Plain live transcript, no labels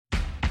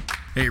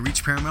Hey,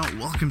 Reach Paramount,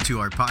 welcome to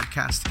our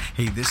podcast.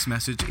 Hey, this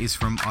message is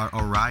from our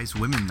Arise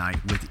Women Night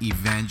with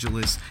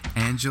evangelist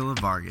Angela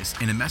Vargas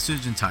in a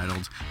message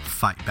entitled,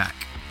 Fight Back.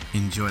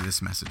 Enjoy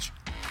this message.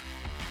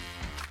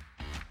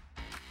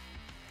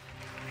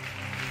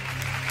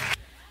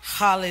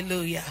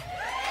 Hallelujah.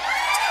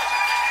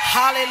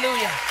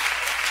 Hallelujah.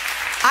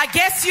 I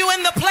guess you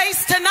in the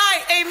place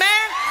tonight.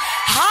 Amen.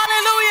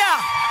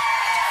 Hallelujah.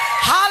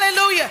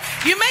 Hallelujah.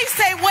 You may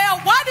say, well,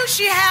 why does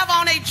she have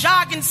on a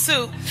jogging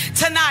suit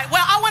tonight?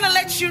 Well, I want to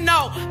let you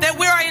know that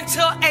we're into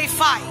a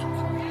fight.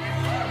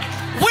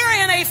 We're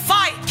in a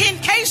fight. In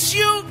case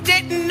you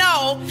didn't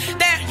know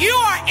that you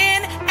are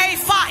in a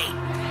fight.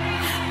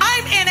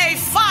 I'm in a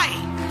fight.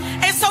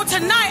 And so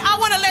tonight,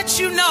 I want to let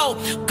you know,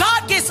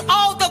 God gets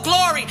all the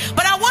glory.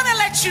 But I want to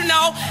let you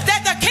know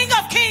that the King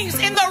of Kings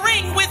in the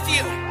ring with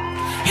you.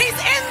 He's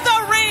in the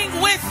ring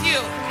with you.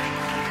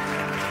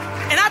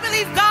 And I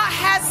believe God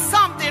has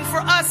something for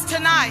us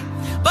tonight.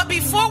 But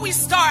before we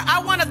start, I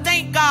want to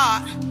thank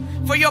God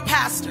for your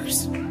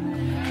pastors.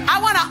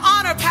 I want to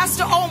honor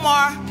Pastor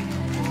Omar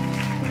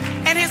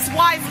and his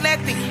wife,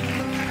 Letty.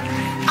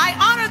 I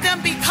honor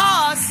them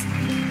because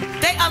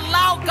they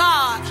allow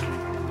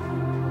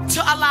God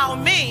to allow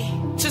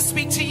me to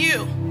speak to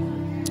you.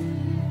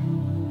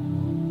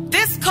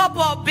 This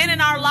couple have been in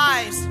our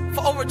lives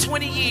for over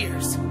 20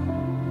 years.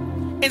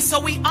 And so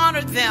we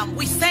honor them.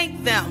 We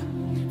thank them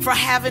for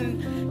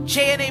having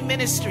J&A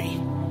Ministry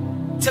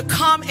to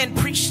come and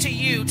preach to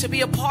you, to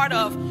be a part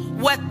of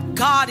what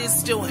God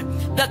is doing,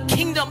 the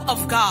kingdom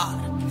of God.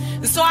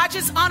 And so I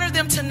just honor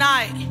them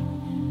tonight.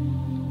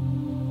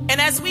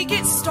 And as we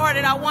get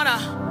started, I want to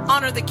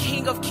honor the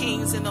King of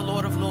Kings and the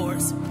Lord of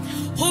Lords,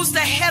 who's the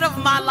head of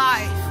my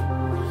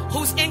life,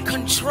 who's in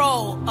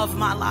control of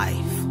my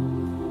life.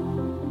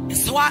 And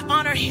so I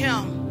honor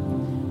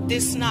him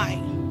this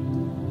night.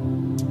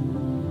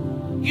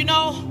 You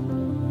know,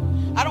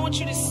 I don't want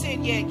you to sit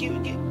yet.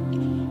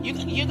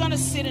 You're gonna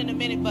sit in a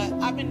minute, but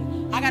I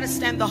gotta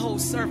stand the whole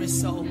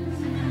service, so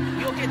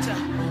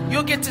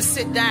you'll get to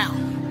sit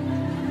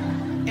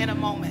down in a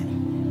moment.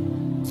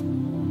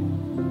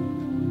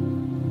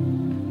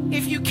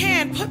 If you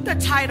can, put the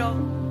title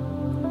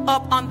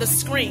up on the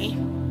screen.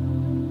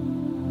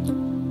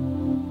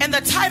 And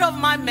the title of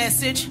my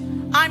message,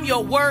 I'm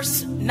Your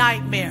Worst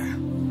Nightmare.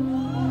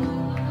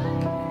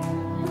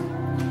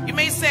 You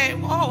may say,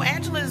 oh,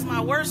 Angela is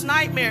my worst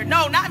nightmare.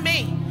 No, not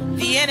me.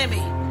 The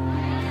enemy.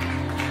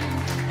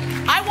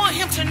 I want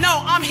him to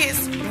know I'm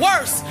his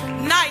worst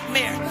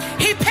nightmare.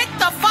 He picked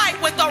the fight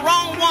with the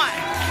wrong one.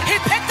 He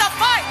picked the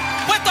fight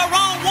with the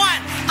wrong one.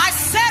 I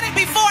said it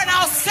before and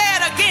I'll say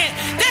it again.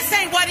 This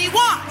ain't what he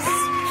wants.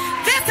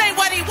 This ain't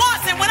what he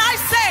wants. And when I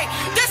say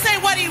this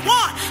ain't what he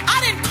wants, I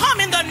didn't come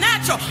in the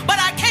natural,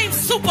 but I came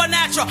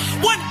supernatural.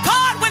 When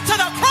God went to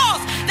the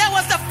cross, that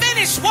was the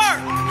finished work.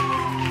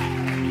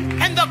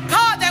 And the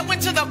God that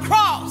went to the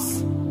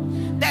cross,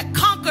 that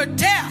conquered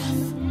death,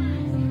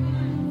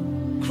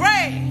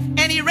 grave,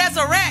 and he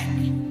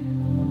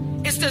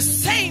resurrected, is the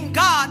same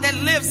God that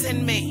lives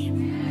in me.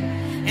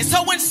 And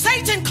so when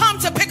Satan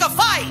comes to pick a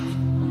fight,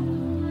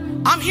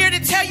 I'm here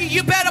to tell you,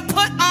 you better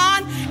put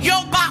on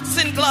your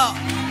boxing glove.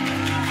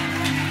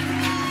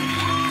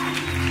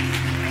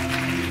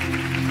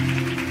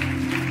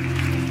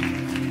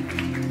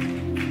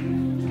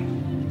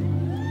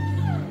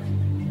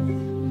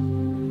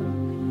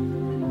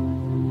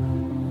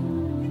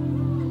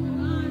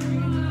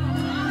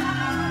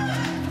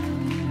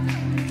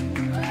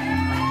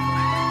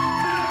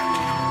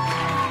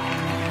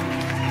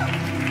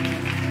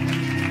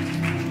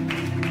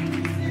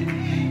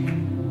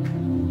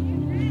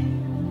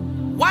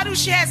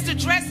 She has to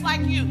dress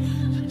like you,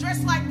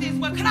 dress like this.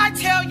 Well, can I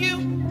tell you,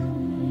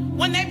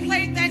 when they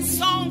played that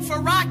song for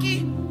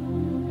Rocky,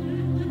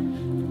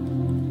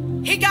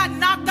 he got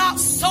knocked out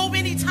so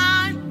many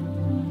times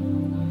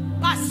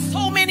by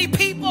so many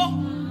people.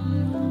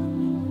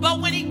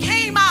 But when he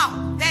came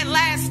out that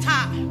last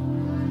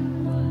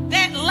time,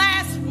 that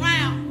last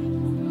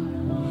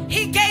round,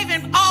 he gave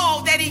him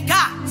all that he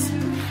got.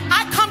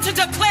 I come to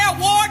declare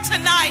war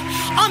tonight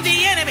on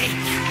the enemy.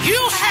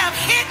 You have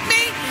hit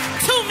me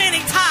too many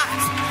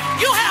times.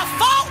 You have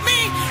fought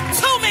me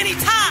too many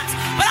times.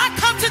 But I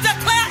come to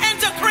declare and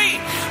decree,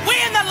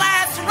 we're in the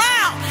last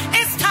round.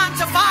 It's time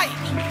to fight.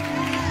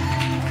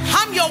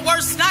 I'm your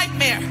worst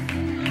nightmare.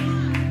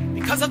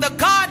 Because of the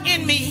God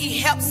in me, he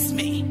helps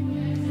me.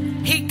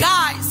 He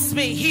guides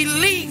me. He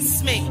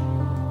leads me.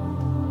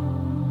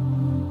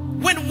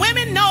 When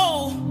women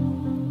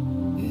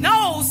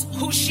knows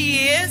who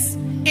she is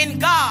in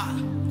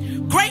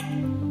God, great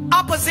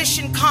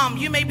opposition come.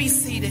 You may be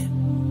seated.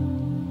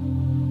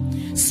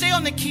 Stay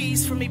on the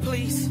keys for me,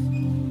 please.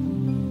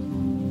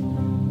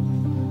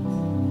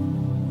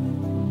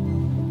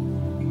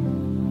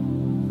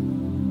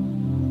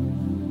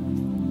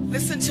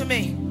 Listen to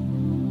me.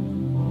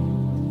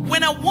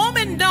 When a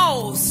woman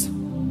knows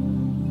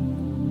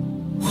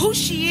who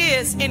she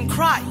is in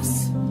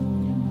Christ,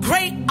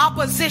 great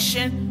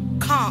opposition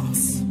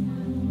comes.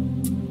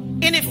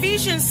 In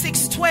Ephesians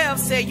 6:12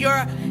 said,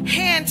 your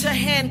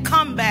hand-to-hand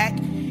combat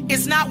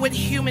is not with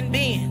human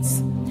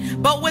beings,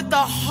 but with the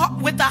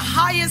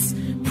highest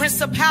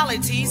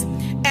principalities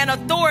and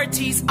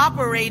authorities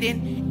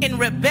operating in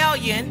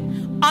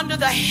rebellion under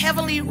the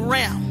heavenly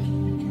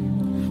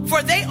realm.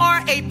 For they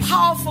are a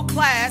powerful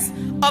class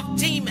of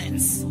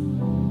demons,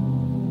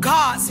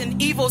 gods,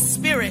 and evil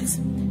spirits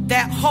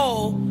that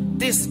hold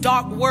this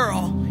dark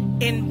world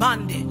in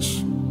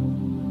bondage.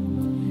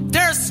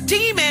 There's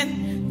demons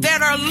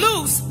that are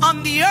loose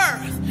on the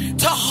earth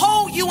to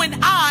hold you and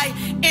I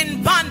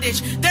in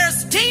bondage.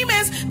 There's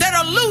demons that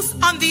are loose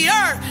on the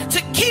earth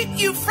to keep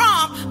you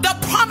from the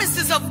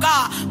promises of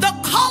God, the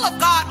call of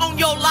God on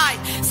your life.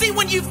 See,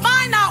 when you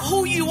find out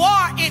who you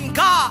are in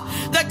God,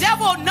 the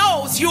devil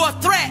knows you're a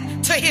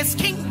threat to his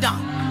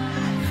kingdom.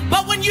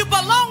 But when you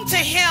belong to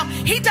him,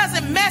 he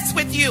doesn't mess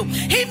with you.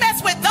 He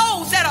messes with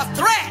those that are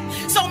threat.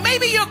 So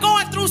maybe you're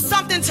going through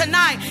something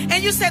tonight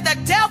and you said, the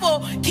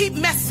devil keep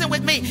messing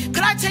with me.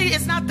 Could I tell you,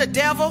 it's not the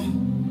devil.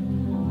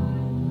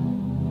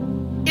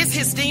 It's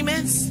his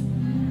demons.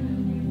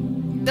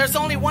 There's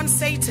only one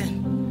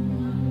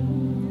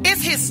Satan.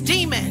 It's his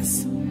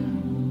demons.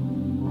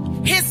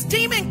 His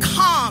demon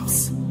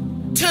comes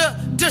to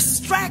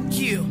distract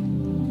you,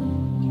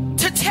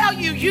 to tell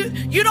you,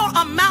 you don't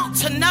amount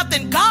to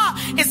nothing. God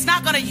is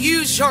not going to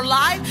use your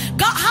life.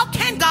 God, how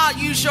can God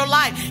use your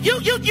life?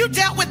 You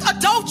dealt with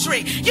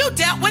adultery. You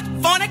dealt with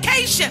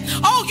fornication.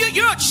 Oh,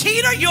 you're a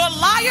cheater. You're a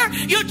liar.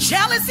 You're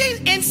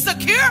jealousy,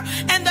 insecure.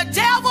 And the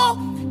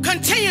devil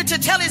continued to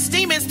tell his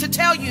demons to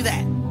tell you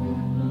that.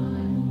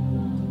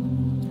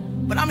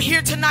 But I'm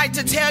here tonight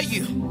to tell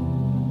you,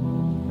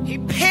 he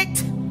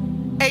picked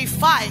a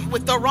fight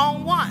with the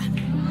wrong one.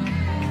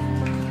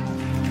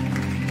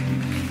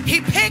 He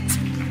picked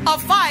a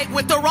fight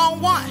with the wrong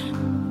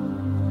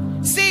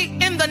one. See,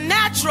 in the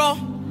natural,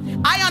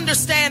 I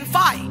understand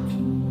fight.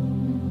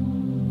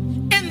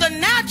 In the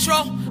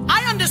natural,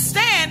 I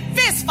understand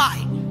fist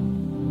fight.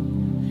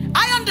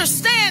 I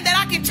understand that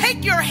I can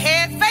take your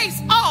head face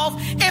off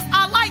if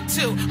I like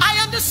to. I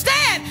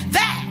understand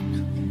that.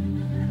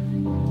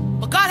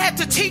 But God had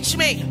to teach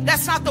me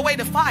that's not the way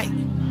to fight.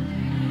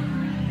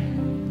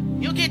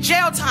 You'll get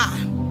jail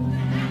time.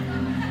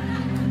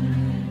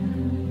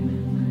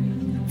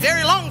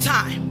 Very long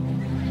time.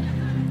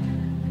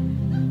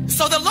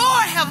 So the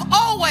Lord have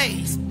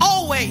always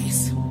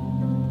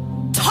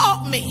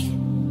taught me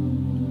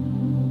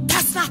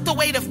that's not the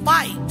way to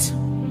fight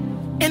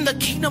in the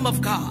kingdom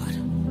of God.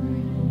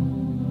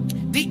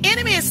 The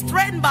enemy is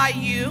threatened by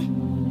you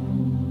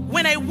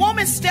when a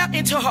woman steps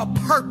into her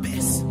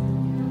purpose.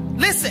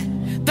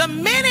 Listen, the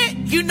minute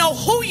you know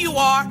who you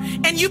are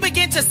and you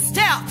begin to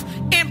step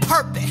in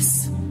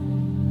purpose,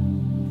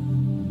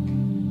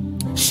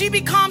 she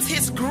becomes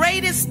his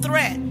greatest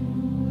threat.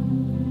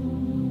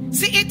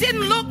 See, it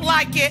didn't look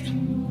like it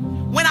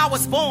when I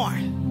was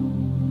born.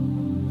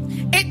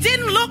 It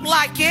didn't look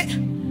like it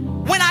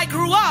when I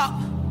grew up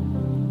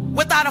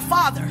without a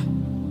father.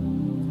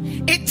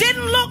 It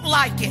didn't look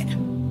like it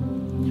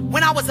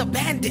when I was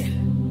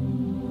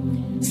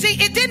abandoned. See,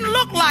 it didn't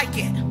look like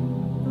it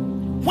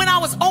when I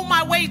was on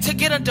my way to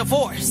get a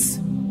divorce.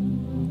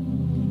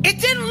 It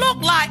didn't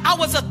look like I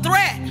was a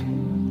threat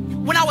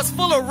when I was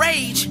full of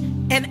rage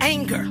and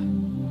anger.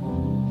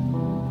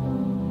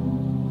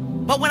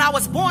 But when I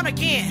was born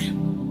again,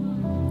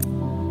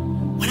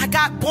 when I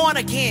got born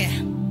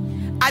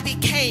again, I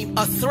became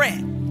a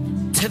threat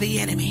to the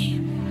enemy.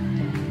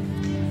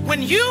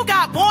 When you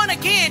got born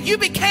again, you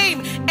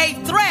became a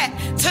threat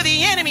to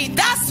the enemy.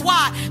 That's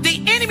why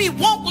the enemy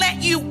won't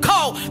let you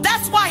go.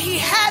 That's why he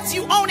has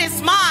you on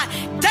his mind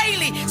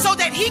daily, so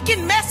that he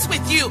can mess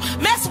with you,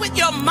 mess with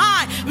your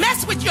mind,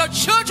 mess with your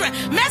children,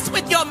 mess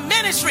with your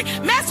ministry,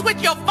 mess with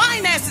your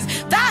finances.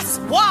 That's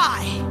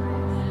why.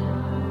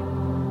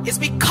 It's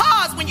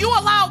because when you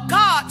allow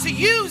God to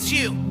use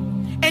you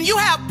and you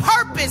have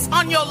purpose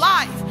on your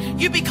life,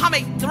 you become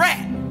a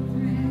threat.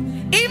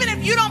 Even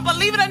if you don't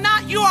believe it or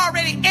not, you're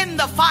already in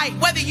the fight,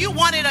 whether you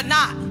want it or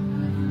not.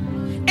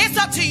 It's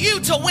up to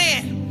you to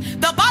win.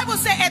 The Bible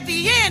said at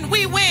the end,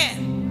 we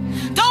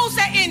win. Those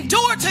that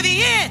endure to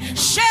the end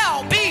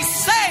shall be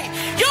saved.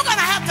 You're going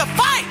to have to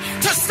fight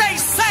to stay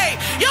saved.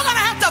 You're going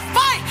to have to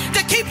fight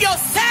to keep your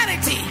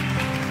sanity.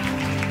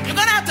 You're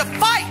going to have to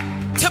fight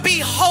to be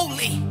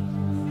holy,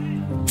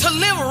 to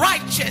live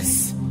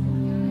righteous.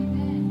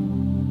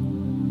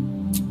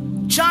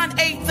 John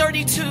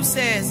 8:32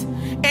 says,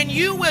 and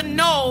you will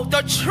know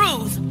the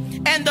truth,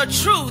 and the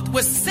truth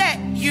will set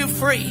you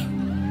free.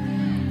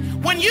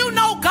 When you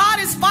know God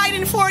is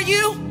fighting for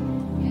you,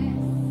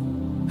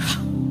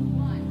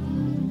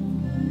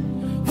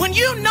 when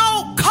you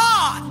know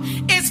God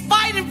is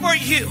fighting for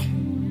you,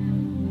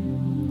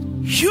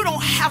 you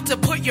don't have to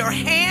put your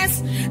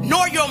hands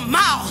nor your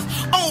mouth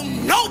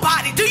on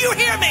nobody. Do you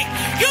hear me?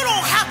 You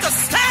don't have to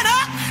stand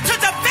up to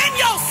defend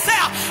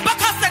yourself,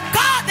 because the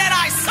God that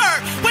I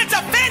serve will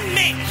defend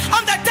me.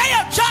 On the day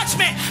of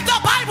judgment, the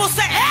Bible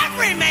says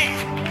every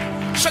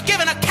man shall give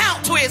an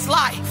account to his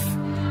life.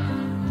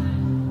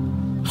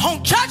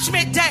 On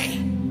judgment day,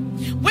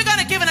 We're going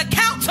to give an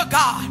account to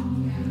God.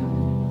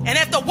 And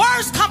if the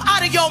words come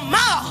out of your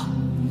mouth,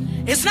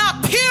 it's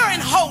not pure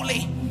and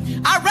holy,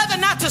 I'd rather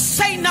not to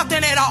say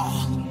nothing at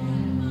all.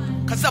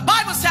 Because the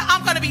Bible said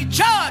I'm going to be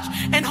judged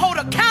and hold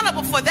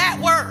accountable for that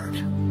word.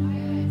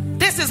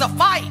 This is a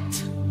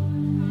fight.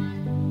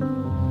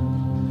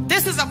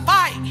 This is a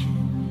fight.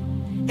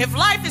 If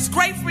life is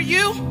great for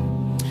you,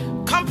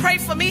 come pray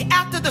for me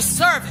after the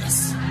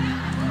service.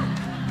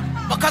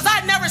 Because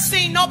I've never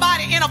seen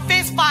nobody in a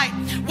fist fight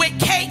with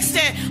cakes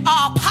and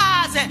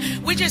pies,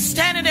 and we just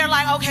standing there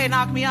like, okay,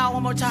 knock me out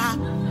one more time.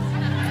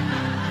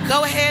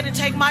 Go ahead and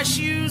take my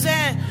shoes,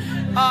 and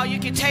you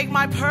can take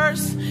my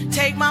purse,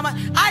 take my money.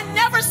 I've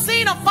never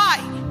seen a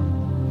fight.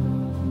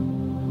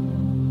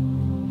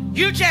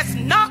 You just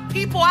knock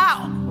people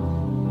out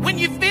when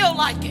you feel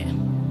like it.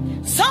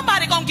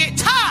 Somebody gonna get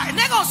tired and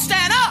they're gonna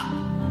stand up.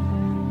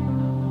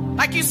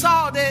 Like you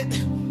saw that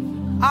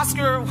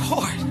Oscar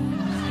award.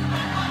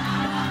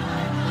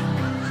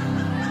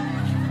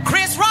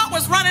 Chris Rock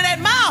was running that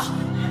mouth.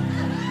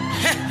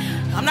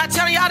 I'm not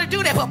telling you how to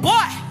do that, but boy,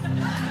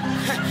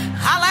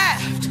 I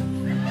laughed.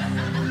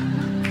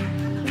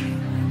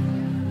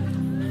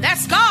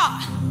 That's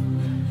God.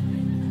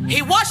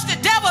 He watched the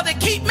devil to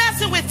keep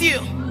messing with you.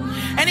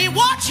 And he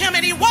watched him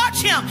and he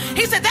watched him.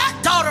 He said,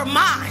 that daughter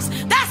mine.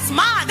 That's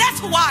mine.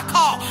 That's who I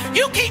call.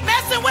 You keep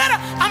messing with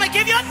her, I'm going to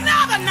give you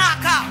another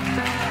knockout.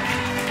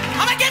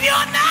 I'm going to give you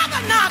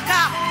another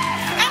knockout.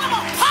 And I'm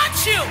going to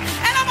punch you.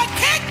 And I'm going to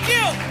kick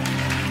you.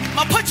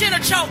 I'm going to put you in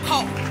a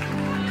chokehold.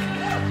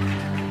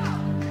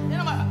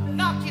 Then I'm going to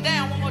knock you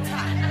down one more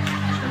time.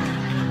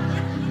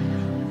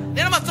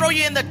 Then I'm going to throw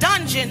you in the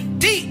dungeon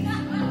deep.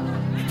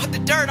 And put the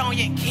dirt on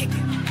you and kick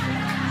it.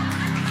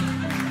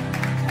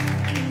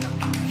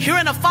 You're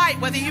in a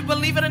fight, whether you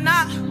believe it or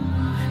not.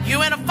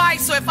 You're in a fight.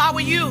 So if I were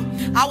you,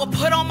 I would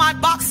put on my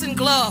boxing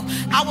glove.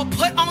 I would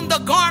put on the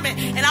garment,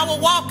 and I would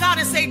walk out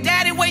and say,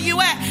 Daddy, where you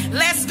at?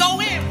 Let's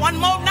go in. One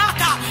more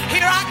knockout.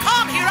 Here I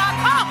come. Here I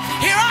come.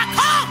 Here I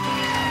come.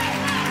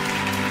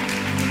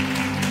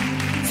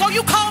 So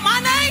you call my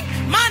name?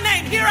 My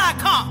name. Here I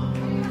come.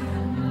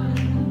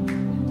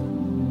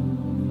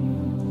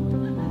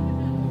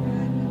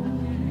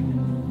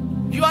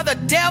 You are the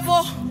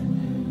devil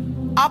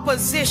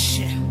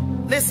opposition.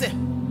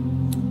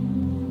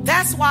 Listen,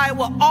 that's why it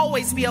will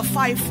always be a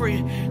fight for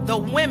the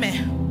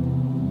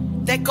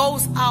women that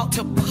goes out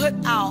to put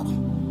out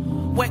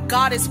what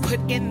God has put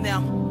in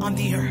them on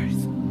the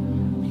earth.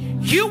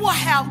 You will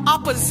have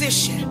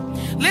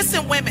opposition.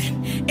 Listen,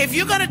 women, if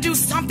you're going to do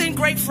something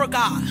great for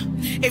God,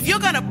 if you're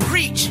going to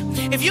preach,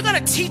 if you're going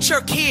to teach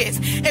your kids,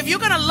 if you're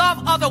going to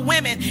love other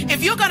women,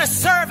 if you're going to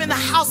serve in the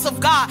house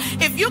of God,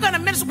 if you're going to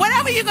minister,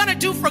 whatever you're going to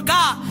do for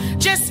God,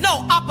 just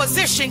know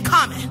opposition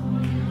coming.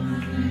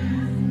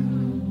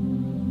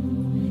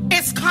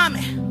 It's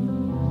coming.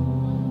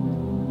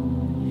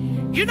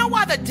 You know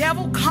why the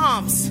devil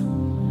comes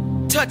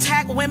to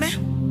attack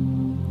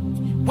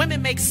women?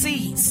 Women make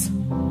seeds.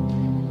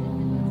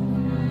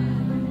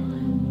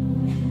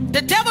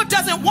 The devil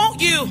doesn't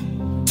want you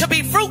to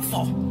be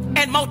fruitful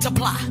and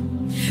multiply.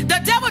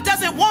 The devil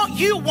doesn't want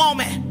you,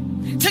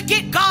 woman, to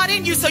get God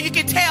in you so you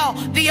can tell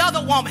the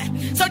other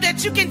woman, so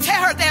that you can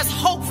tell her there's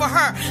hope for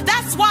her.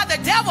 That's why the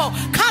devil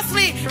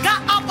constantly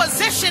got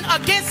opposition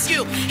against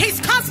you. He's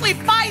constantly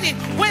fighting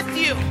with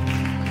you.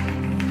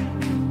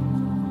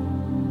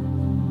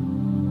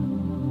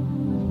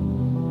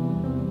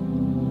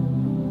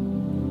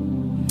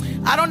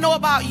 I don't know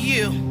about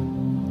you,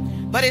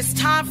 but it's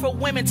time for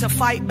women to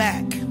fight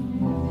back.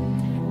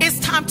 It's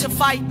time to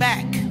fight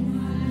back.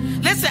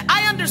 Listen,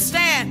 I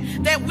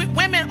understand that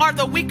women are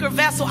the weaker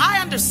vessel. I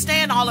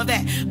understand all of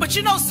that. But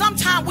you know,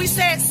 sometimes we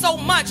say it so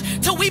much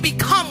till we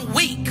become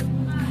weak.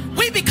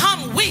 We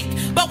become weak.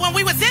 But when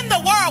we was in the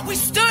world, we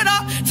stood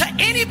up to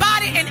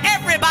anybody and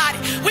everybody.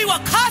 We will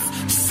cuss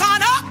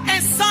sun up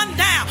and sun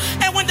down.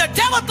 And when the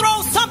devil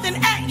throws something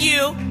at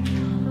you,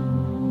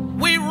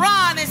 we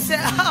run and say,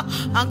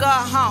 I'm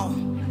going home.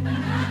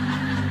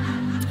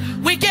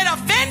 We get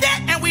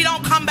offended and we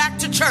don't come back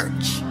to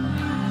church.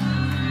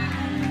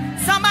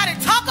 Somebody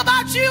talk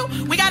about you,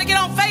 we got to get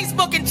on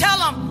Facebook and tell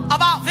them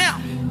about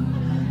them.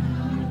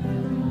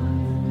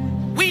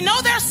 We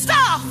know their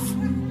stuff.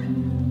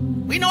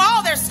 We know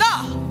all their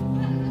stuff.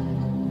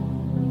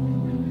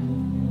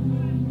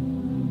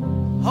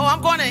 Oh, I'm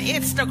going to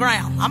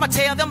Instagram. I'm going to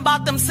tell them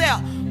about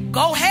themselves.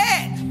 Go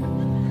ahead.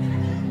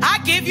 I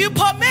give you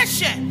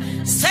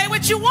permission. Say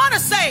what you want to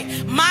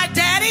say. My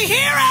daddy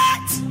hear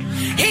it.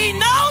 He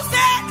knows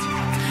it.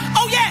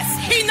 Oh, yes,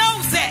 he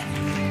knows it.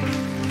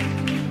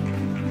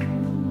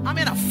 I'm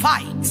in a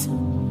fight,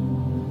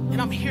 and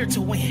I'm here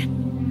to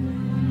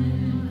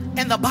win.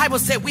 And the Bible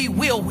said we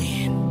will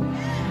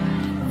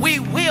win. We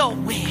will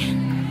win.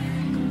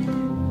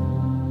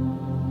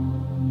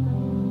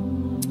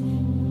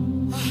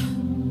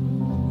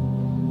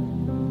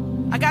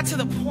 I got to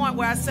the point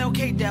where I said,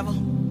 okay, devil,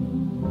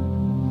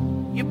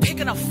 you're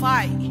picking a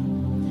fight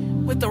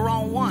with the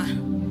wrong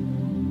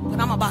one, but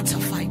I'm about to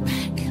fight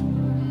back.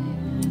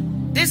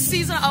 This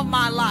season of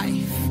my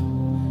life,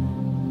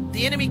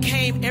 The enemy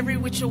came every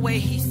which way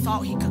he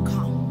thought he could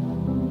come.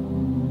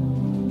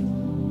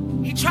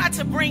 He tried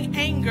to bring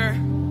anger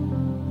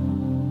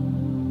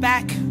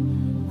back,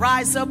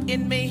 rise up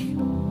in me.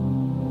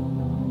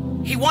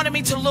 He wanted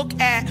me to look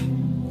at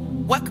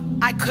what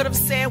I could have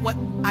said, what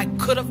I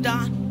could have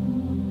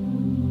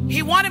done.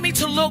 He wanted me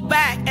to look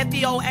back at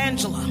the old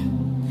Angela,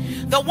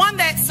 the one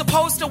that's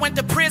supposed to went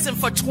to prison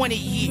for 20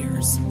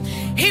 years.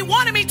 He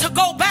wanted me to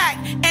go back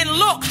and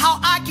look how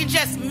I can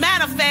just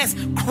manifest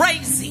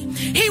crazy.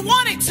 He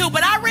wanted to,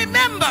 but I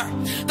remember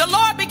the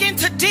Lord began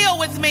to deal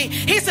with me.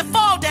 He said,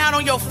 fall down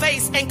on your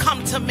face and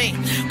come to me.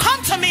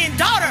 Come to me, and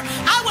daughter,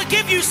 I will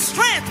give you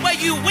strength where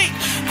you weak.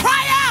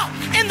 Cry out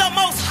in the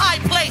most high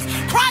place.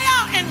 Cry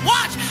out and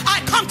watch.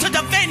 I come to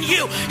defend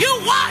you.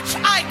 You watch,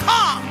 I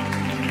come.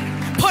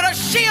 Put a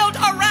shield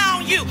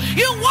around you.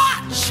 You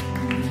watch.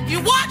 You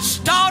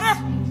watch, daughter.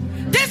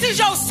 This is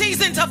your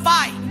season to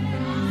fight.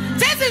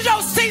 This is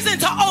your season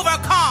to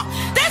overcome.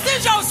 This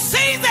is your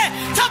season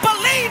to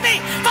believe me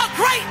for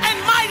great and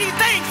mighty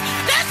things.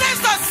 This is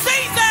the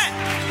season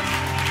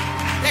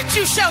that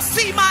you shall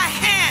see my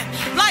hand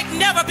like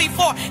never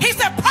before. He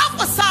said,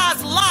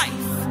 prophesize life.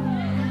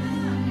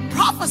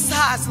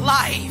 Prophesize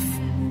life.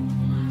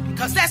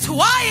 Because that's who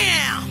I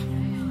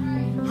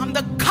am. I'm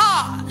the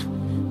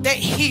God that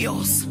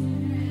heals.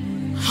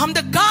 I'm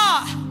the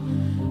God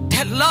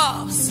that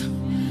loves.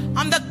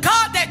 I'm the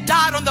God that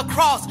died on the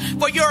cross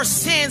for your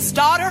sins,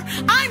 daughter.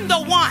 I'm the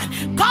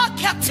one. God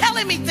kept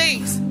telling me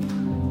things,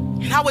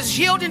 and I was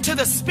yielding to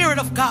the Spirit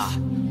of God.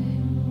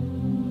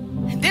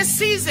 And this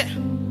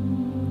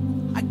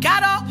season, I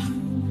got up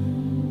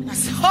and I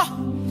said,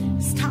 oh,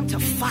 it's time to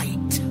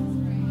fight.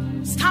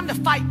 It's time to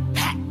fight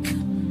back.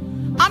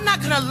 I'm not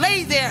going to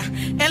lay there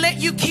and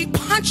let you keep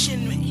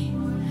punching me.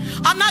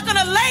 I'm not going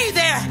to lay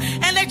there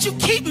and let you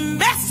keep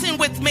messing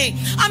with me.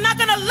 I'm not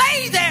going to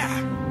lay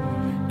there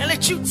and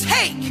let you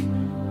take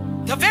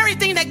the very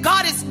thing that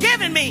God has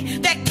given me,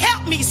 that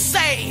kept me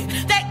saved,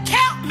 that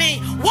kept me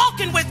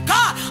walking with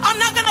God. I'm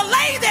not going to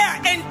lay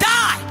there and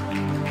die.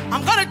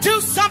 I'm going to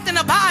do something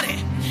about it.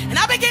 And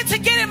I began to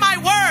get in my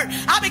word.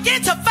 I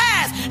began to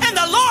fast, and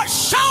the Lord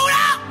showed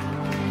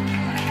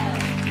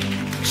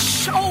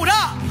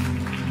up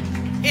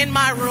in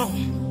my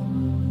room.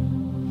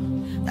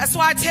 That's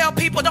why I tell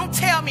people, don't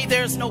tell me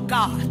there's no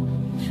God.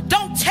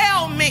 Don't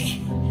tell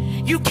me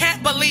you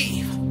can't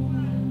believe.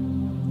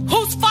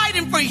 Who's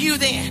fighting for you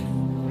then?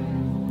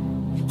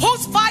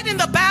 Who's fighting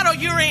the battle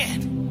you're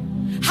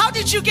in? How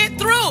did you get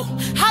through?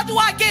 How do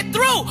I get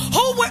through?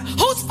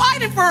 Who's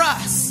fighting for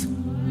us?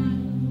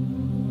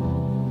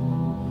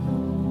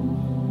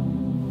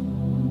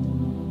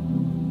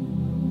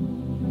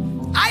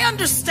 I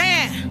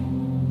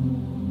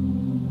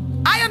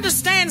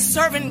understand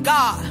serving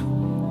God.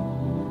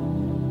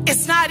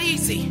 It's not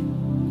easy.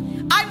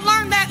 I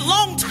learned that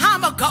long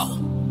time ago.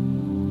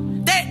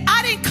 That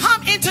I didn't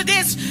come into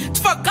this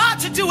for God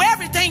to do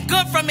everything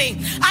good for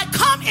me. I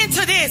come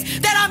into this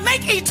that I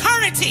make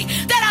eternity,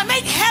 that I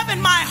make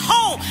heaven my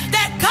home,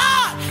 that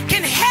God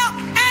can help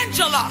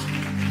Angela,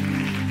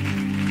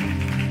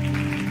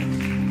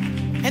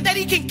 and that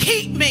he can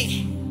keep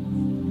me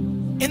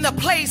in the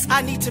place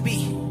I need to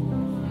be.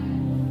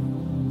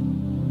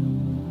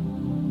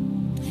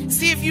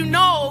 See, if you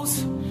know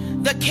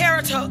the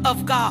character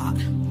of God,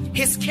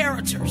 his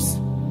characters,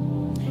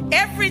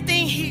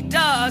 everything he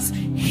does,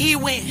 he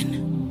wins.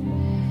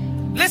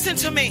 Listen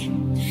to me.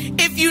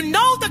 If you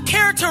know the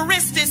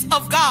characteristics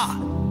of God,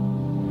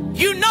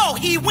 you know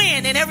he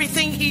wins in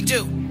everything he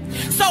do.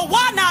 So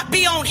why not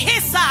be on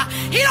his side?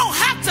 He don't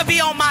have to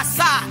be on my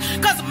side.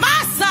 Because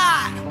my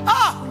side,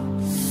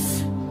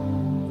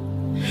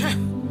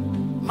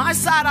 my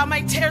side, I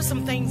might tear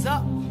some things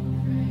up.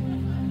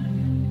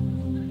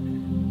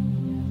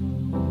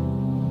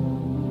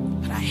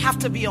 But I have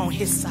to be on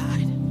his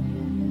side.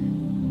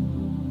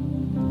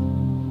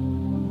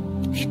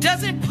 He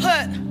doesn't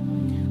put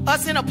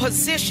us in a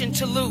position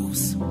to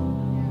lose.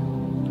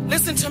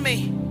 Listen to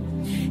me.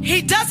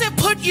 He doesn't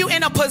put you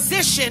in a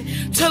position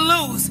to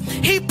lose.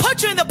 He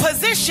put you in the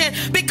position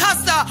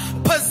because the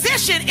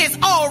position is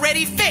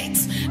already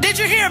fixed. Did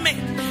you hear me?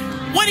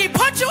 When he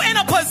put you in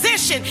a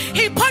position,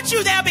 he put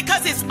you there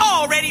because it's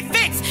already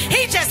fixed.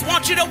 He just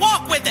wants you to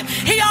walk with him.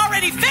 He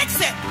already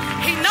fixed it.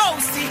 He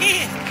knows the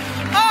end.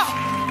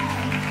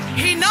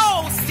 He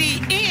knows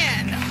the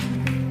end.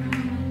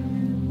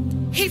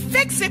 He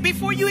fixed it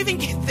before you even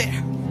get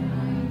there.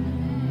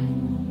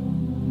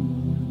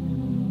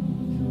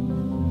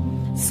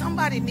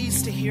 Somebody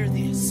needs to hear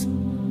this.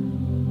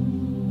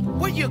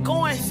 What you're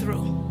going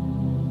through,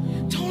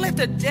 don't let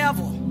the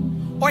devil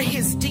or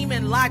his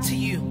demon lie to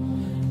you.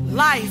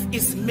 Life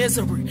is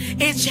miserable.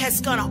 It's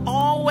just gonna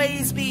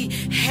always be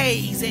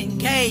haze and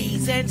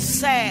gaze and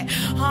sad.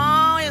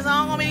 Oh, it's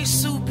all gonna be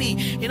soupy.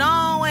 You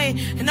know,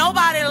 and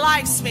nobody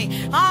likes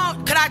me. Oh,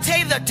 could I tell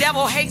you the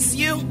devil hates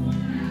you?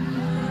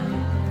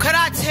 Could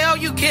I tell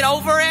you get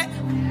over it?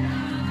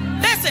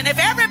 Listen, if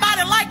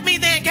everybody liked me,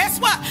 then guess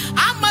what?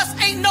 I must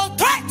ain't no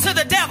threat to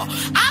the devil.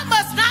 I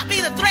must not be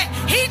the threat.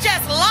 He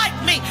just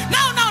liked me. No,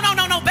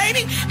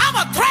 baby. I'm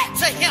a a threat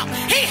to him.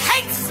 He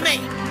hates me.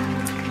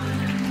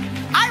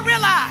 I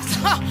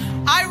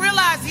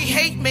realize he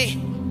hates me.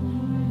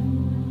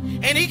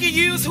 And he can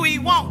use who he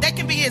wants. That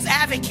can be his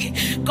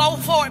advocate. Go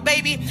for it,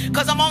 baby,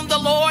 because I'm on the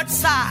Lord's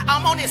side.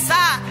 I'm on his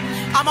side.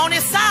 I'm on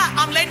his side.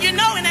 I'm letting you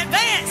know in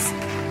advance.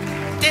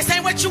 This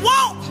ain't what you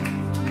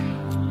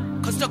want.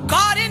 Because the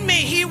God in me,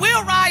 he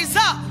will rise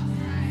up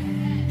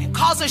and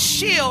cause a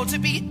shield to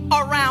be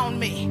around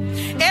me.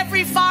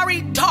 Every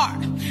fiery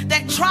dart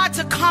that tried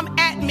to come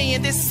at me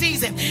in this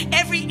season,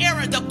 every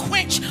error, the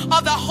quench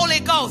of the Holy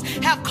Ghost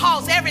have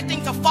caused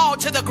everything to fall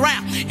to the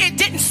ground. It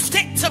didn't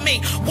stick to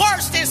me.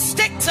 Words didn't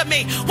stick to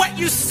me. What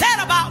you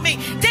said about me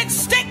didn't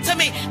stick to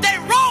me. They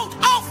rolled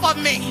off of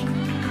me.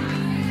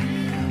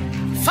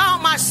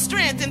 Found my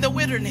strength in the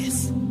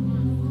wilderness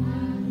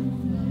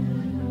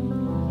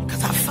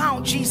because I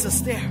found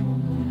Jesus there.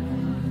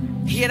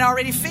 He had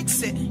already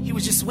fixed it. He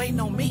was just waiting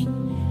on me.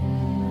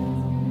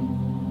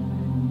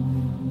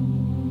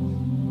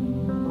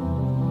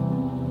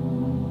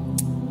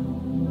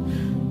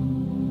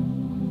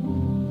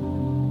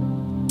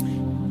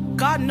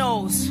 God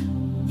knows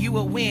you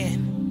will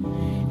win,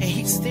 and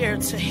he's there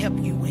to help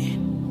you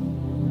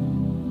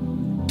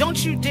win.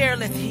 Don't you dare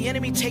let the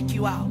enemy take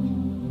you out.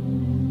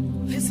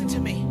 Listen to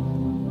me.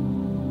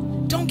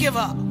 Don't give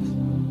up.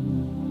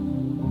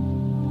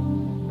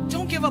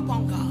 Don't give up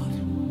on God.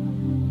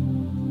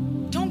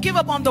 Don't give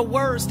up on the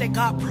words that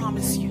God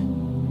promised you.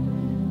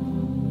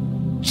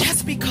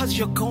 Just because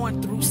you're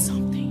going through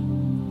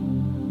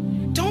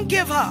something. Don't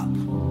give up.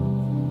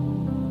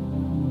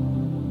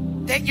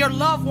 That your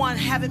loved one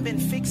haven't been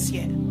fixed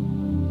yet,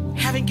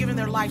 haven't given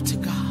their life to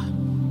God.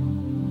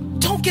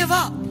 Don't give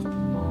up.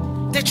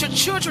 That your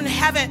children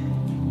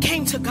haven't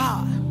came to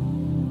God.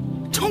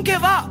 Don't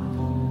give up.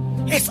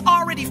 It's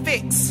already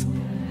fixed.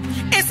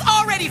 It's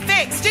already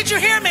fixed. Did you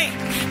hear me?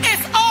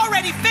 It's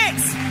already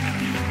fixed.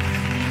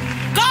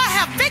 God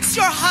have fixed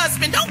your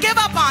husband. Don't give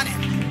up on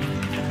him.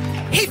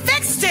 He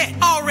fixed it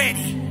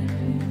already.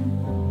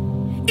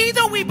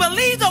 Either we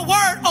believe the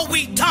word or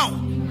we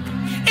don't.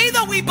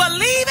 Either we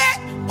believe it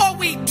or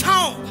we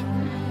don't.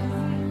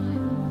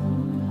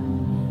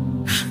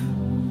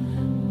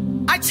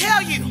 I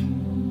tell you,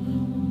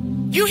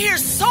 you hear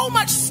so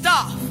much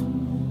stuff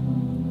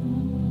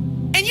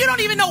and you don't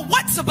even know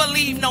what to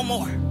believe no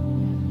more.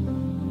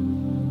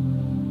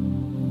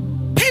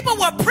 People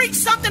will preach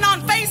something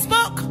on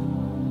Facebook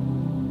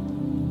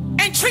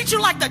and treat you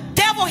like the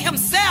devil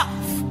himself.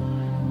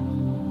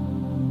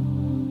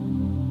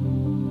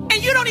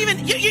 And you don't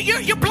even,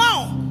 you're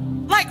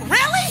blown. Like,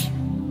 really?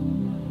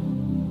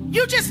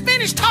 You just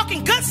finished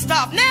talking good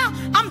stuff. Now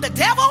I'm the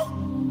devil?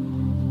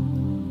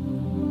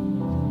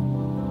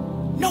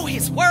 Know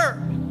his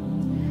word.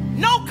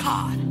 Know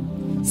God.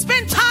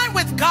 Spend time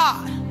with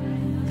God.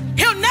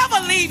 He'll never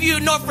leave you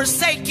nor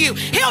forsake you.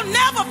 He'll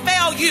never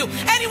fail you.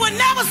 And he will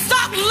never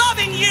stop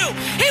loving you.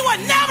 He will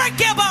never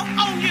give up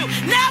on you.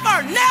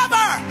 Never,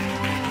 never.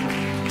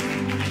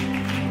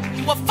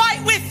 He will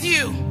fight with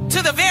you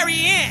to the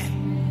very end.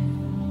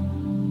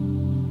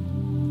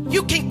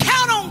 You can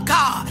count on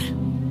God.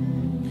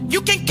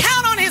 You can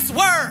count on his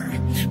word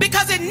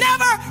because it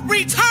never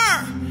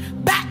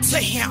returned back to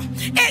him.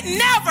 It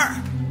never.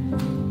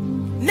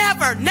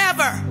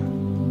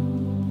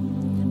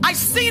 I've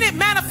seen it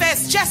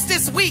manifest just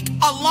this week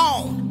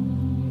alone.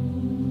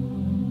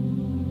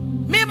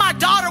 Me and my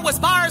daughter was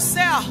by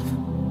herself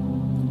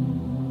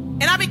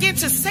and I began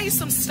to say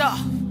some stuff.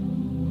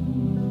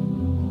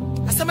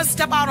 I said, I'm gonna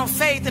step out on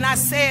faith, and I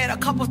said a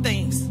couple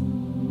things.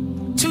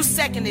 2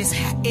 seconds,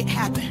 it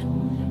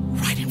happened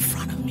right in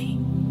front of me.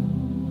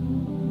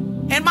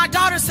 And my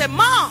daughter said,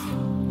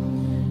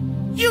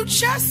 Mom, you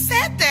just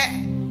said that.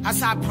 I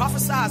said, I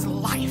prophesize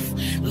life.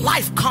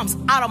 Life comes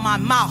out of my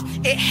mouth.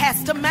 It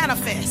has to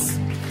manifest.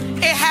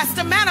 It has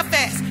to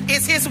manifest.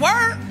 It's his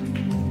word.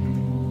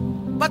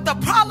 But the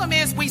problem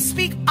is we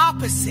speak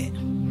opposite.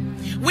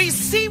 We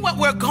see what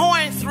we're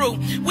going through.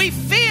 We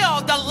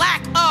feel the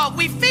lack of.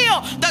 We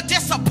feel the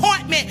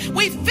disappointment.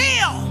 We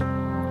feel.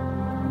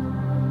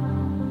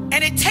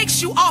 And it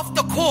takes you off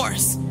the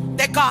course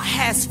that God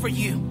has for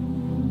you.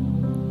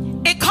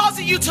 It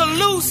causes you to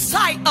lose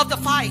sight of the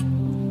fight.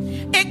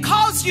 It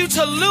causes you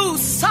to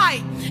lose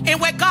sight in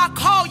what God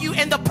called you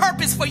and the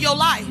purpose for your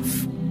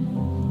life.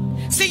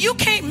 See, you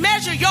can't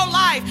measure your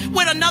life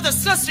with another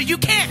sister. You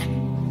can't.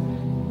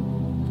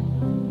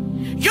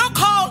 Your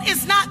call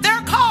is not their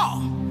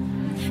call.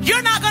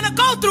 You're not going to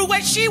go through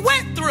what she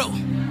went through.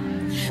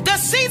 The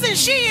season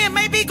she in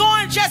may be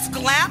going just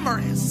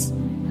glamorous.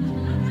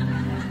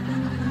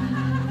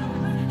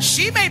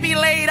 She may be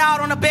laid out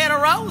on a bed of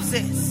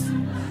roses.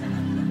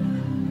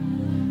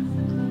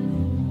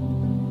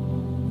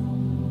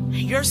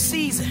 Your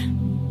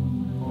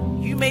season,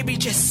 you may be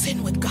just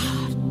sitting with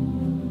God.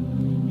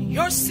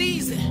 Your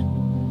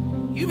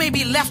season, you may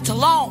be left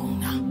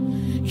alone.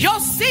 Your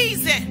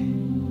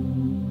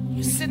season,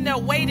 you're sitting there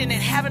waiting and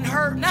haven't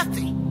heard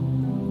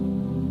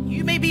nothing.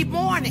 You may be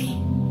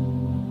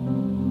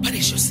mourning, but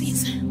it's your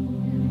season.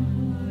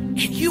 And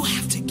you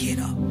have to get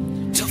up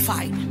to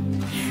fight.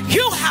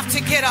 You have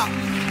to get up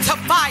to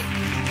fight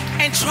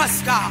and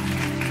trust God.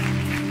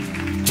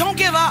 Don't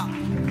give up.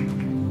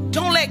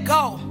 Don't let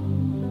go,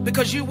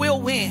 because you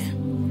will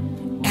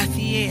win at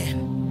the end.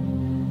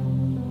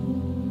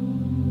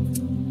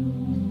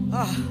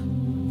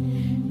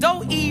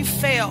 Though Eve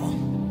fell,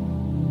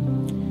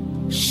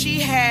 she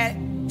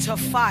had to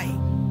fight.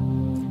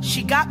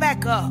 She got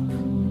back up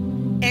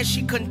and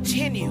she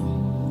continued.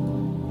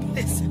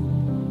 Listen,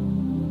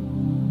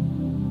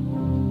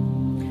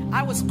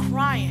 I was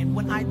crying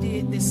when I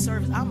did this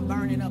service. I'm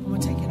burning up. I'm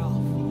going to take it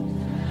off.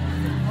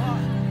 Oh,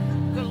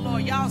 good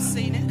Lord, y'all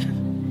seen it.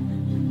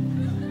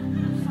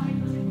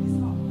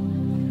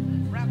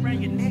 Wrap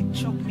around your neck,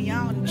 choke me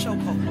out, and choke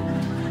hold.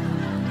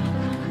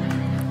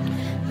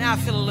 Now I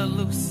feel a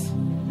little loose.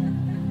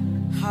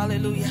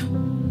 Hallelujah.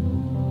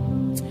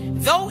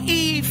 Though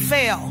Eve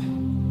fell,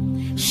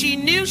 she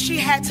knew she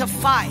had to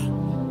fight.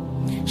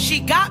 She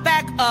got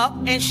back up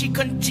and she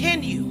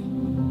continued.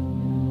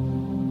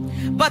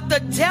 But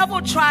the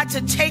devil tried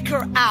to take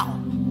her out.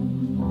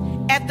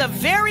 At the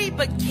very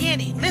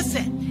beginning,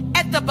 listen,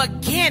 at the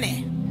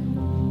beginning,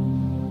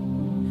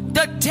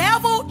 the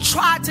devil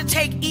tried to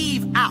take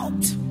Eve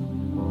out.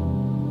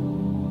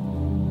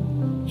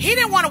 He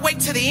didn't want to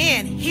wait to the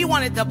end. He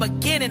wanted the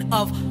beginning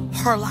of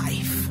her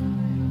life.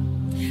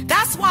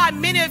 That's why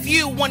many of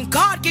you, when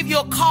God gives you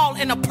a call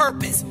and a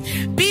purpose,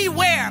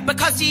 beware,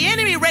 because the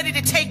enemy is ready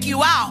to take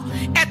you out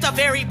at the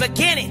very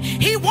beginning.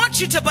 He wants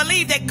you to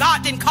believe that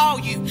God didn't call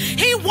you.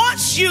 He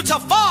wants you to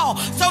fall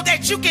so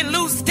that you can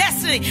lose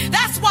destiny.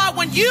 That's why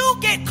when you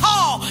get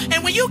called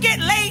and when you get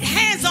laid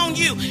hands on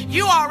you,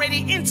 you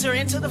already enter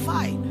into the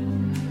fight.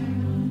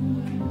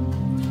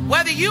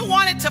 Whether you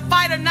wanted to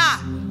fight or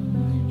not,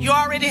 you're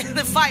already in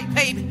the fight,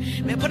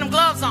 baby. Man, put them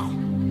gloves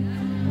on.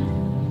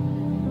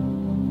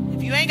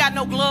 If you ain't got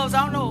no gloves,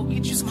 I don't know,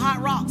 get you some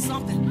hot rocks,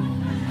 something.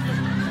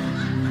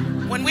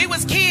 When we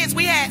was kids,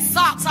 we had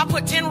socks. I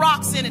put 10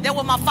 rocks in it. That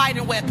was my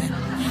fighting weapon.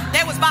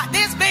 They was about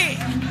this big.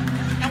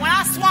 And when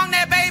I swung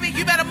that baby,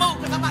 you better move,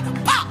 because I'm about to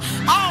pop.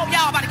 Oh,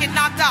 y'all about to get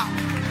knocked out.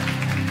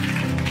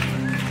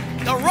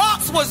 The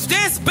rocks was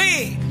this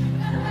big.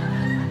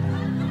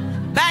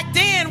 Back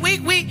then, we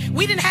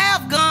didn't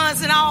have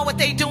guns and all what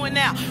they doing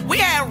now. We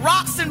had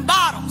rocks and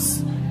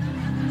bottles.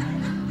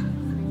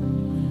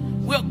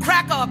 We'll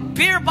crack a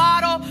beer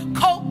bottle,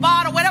 Coke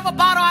bottle, whatever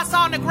bottle I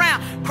saw on the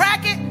ground.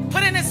 Crack it,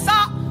 put it in a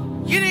sock.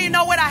 You didn't even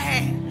know what I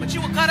had, but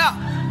you would cut up.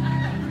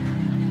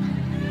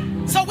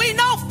 So we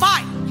know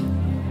fight.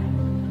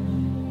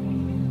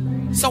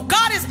 So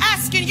God is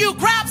asking you,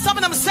 grab some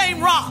of them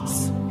same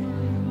rocks.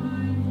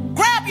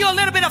 Grab you a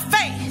little bit of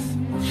faith.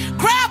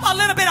 Grab a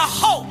little bit of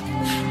hope.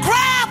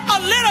 Grab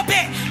a little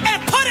bit and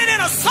put it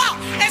in a sock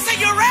and say,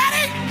 you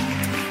ready?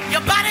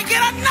 You're about to get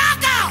a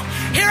knockout.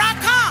 Here I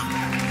come.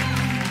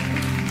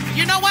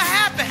 You know what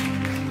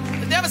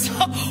happened? The devil said,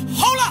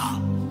 hold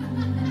up.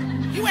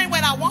 You ain't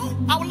what I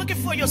want. I was looking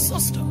for your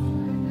sister.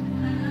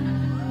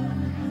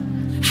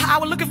 I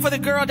was looking for the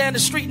girl down the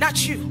street,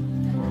 not you.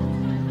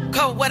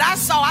 Because what I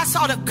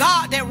saw the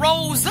God that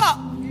rose up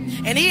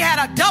and he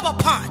had a double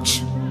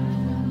punch.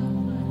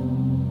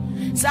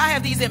 So I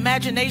have these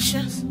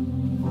imaginations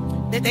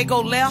that they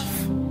go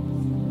left,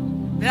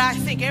 that I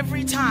think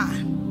every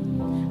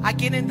time I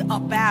get in a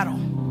battle,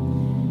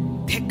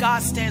 that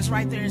God stands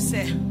right there and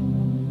says,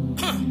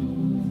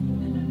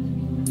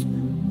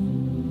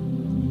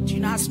 do you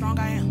know how strong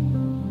I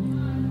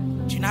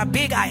am? Do you know how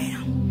big I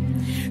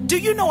am? Do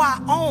you know I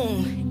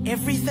own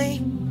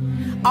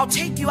everything? I'll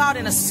take you out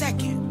in a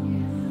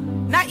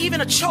second. Not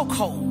even a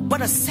chokehold,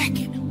 but a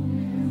second.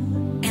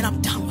 And I'm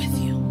done with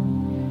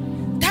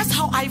you. That's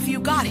how I view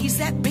God. He's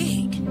that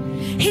big.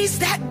 He's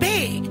that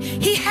big.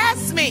 He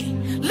has me.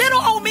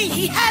 Little old me,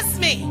 he has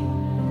me.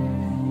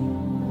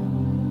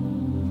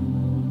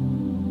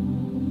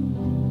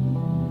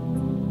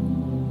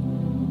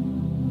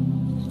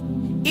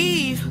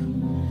 Eve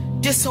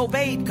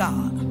disobeyed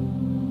God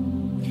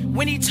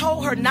when he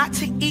told her not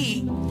to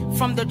eat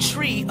from the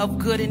tree of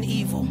good and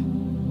evil.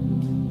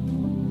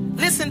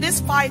 Listen, this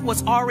fight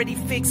was already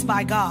fixed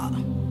by God.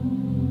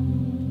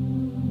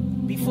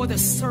 Before the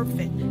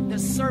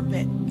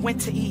serpent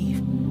went to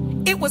Eve,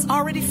 it was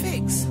already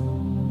fixed.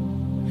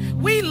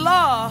 We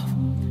love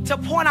to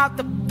point out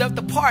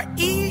the part,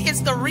 Eve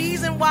is the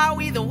reason why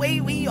we the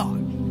way we are.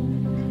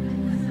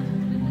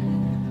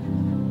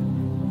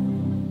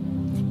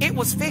 It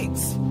was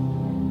fixed.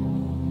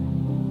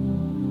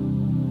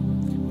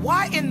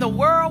 Why in the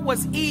world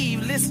was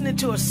Eve listening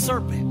to a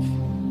serpent?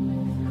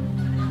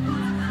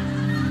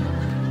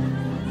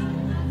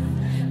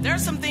 There are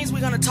some things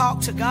we're going to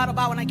talk to God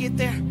about when I get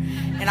there.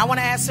 And I want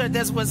to ask her,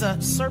 there was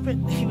a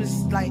serpent. He was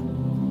like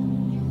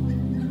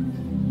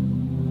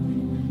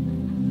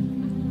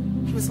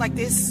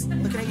this,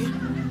 looking at you.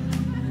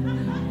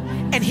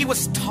 And he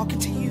was talking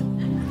to you.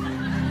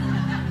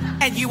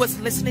 And you was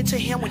listening to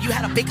him when you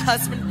had a big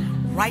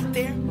husband right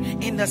there.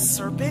 And the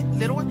serpent,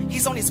 little one,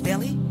 he's on his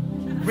belly.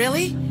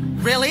 Really?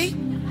 Really?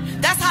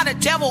 That's how the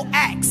devil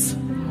acts.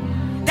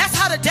 That's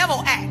how the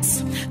devil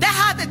acts. That's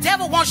how the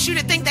devil wants you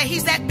to think that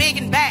he's that big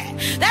and bad.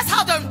 That's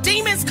how the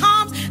demons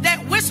come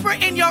that whisper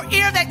in your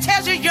ear that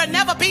tells you you'll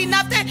never be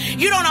nothing.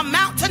 You don't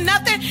amount to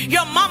nothing.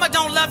 Your mama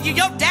don't love you.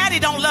 Your daddy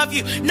don't love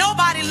you.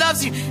 Nobody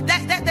loves you.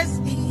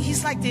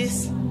 He's like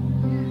this.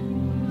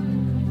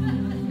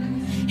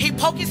 He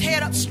poke his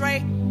head up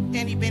straight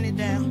and he bend it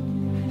down.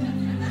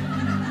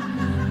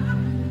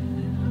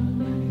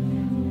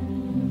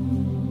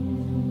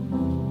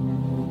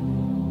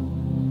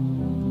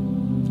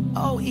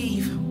 Oh,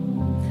 Eve.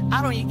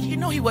 You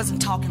know he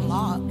wasn't talking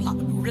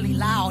really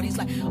loud. He's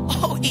like,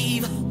 oh,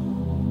 Eve.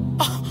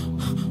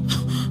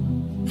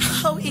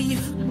 Oh,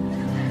 Eve.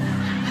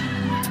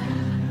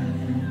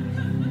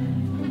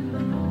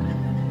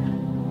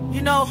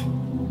 You know,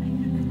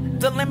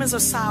 the lemons are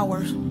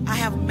sour. I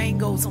have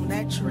mangoes on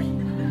that tree.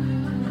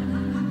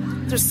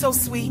 They're so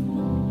sweet,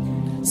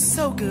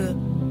 so good.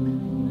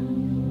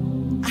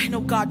 I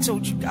know God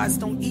told you guys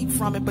don't eat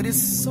from it, but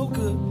it's so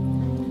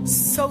good,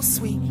 so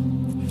sweet.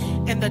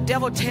 And the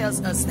devil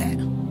tells us that.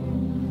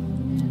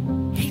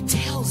 He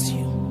tells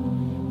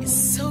you it's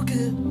so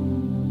good,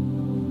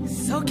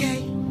 it's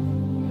okay.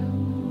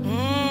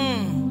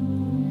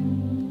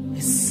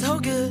 It's so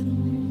good,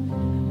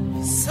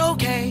 it's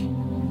okay.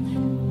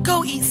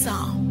 Go eat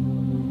some.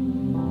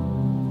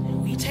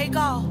 And we take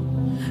off.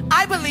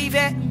 I believe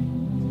it.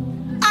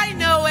 I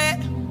know it.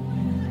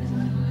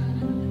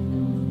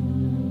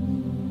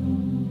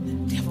 The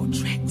devil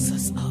drags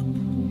us up.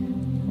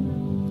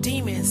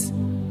 Demons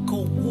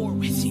go war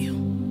with you.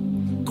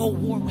 Go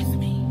war with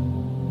me.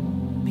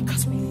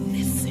 Because we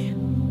listen.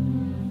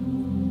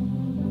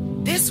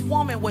 This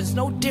woman was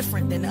no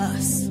different than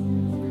us.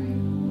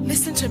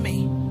 Listen to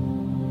me.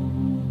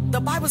 The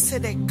Bible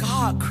said that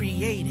God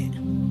created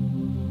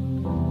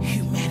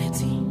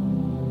humanity.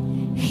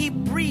 He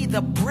breathed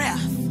a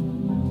breath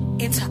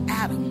into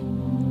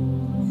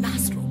Adam.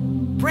 Nostril.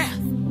 Breath.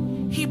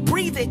 He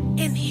breathed it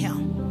in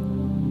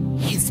him.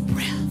 His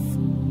breath.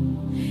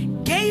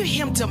 Gave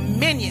him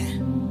dominion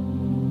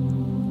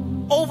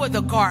over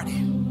the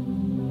garden.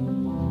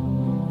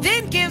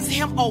 Then gives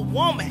him a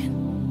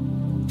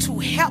woman to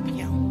help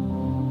him.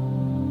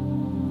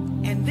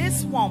 And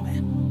this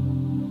woman,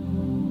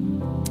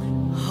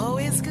 oh,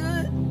 it's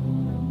good.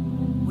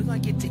 We're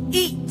going to get to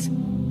eat.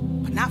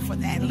 But not for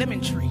that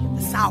lemon tree,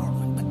 the sour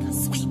one, but the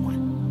sweet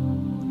one.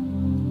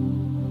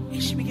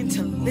 And she began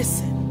to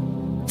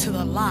listen to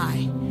the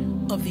lie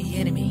of the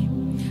enemy.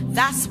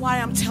 That's why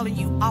I'm telling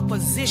you,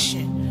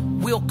 opposition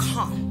will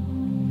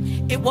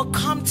come. It will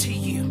come to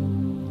you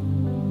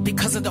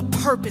because of the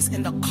purpose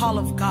and the call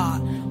of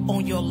God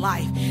on your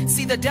life.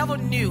 See, the devil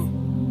knew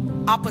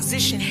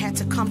opposition had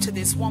to come to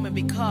this woman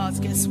because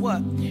guess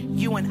what?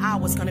 You and I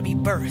was going to be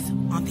birthed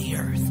on the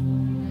earth.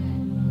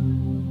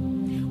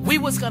 We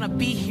was going to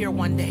be here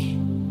one day.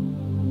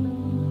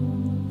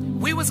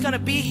 We was going to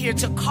be here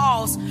to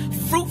cause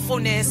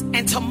fruitfulness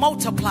and to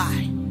multiply.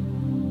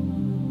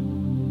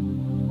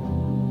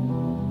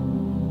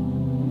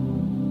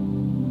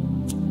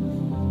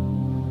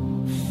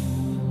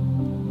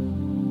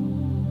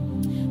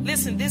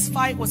 Listen, this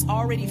fight was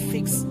already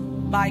fixed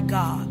by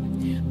God.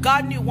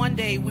 God knew one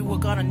day we were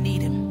going to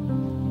need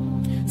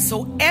him.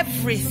 So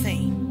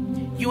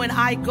everything you and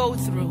I go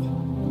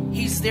through,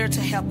 he's there to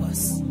help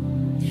us.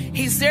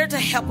 He's there to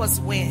help us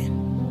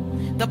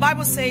win. The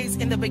Bible says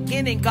in the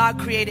beginning, God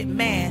created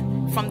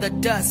man from the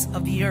dust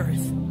of the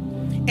earth.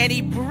 And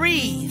he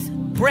breathed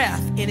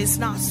breath in his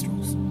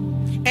nostrils.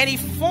 And he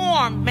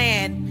formed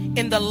man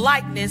in the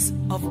likeness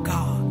of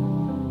God.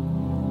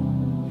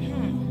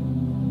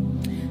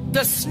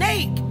 The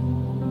snake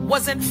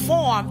wasn't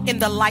formed in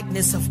the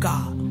likeness of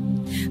God.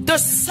 The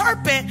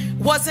serpent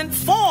wasn't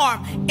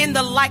formed in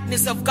the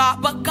likeness of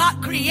God, but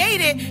God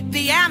created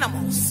the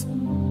animals.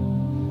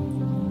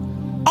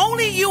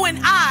 Only you and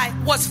I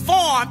was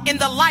formed in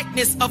the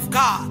likeness of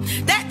God.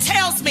 That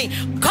tells me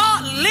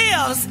God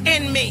lives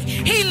in me.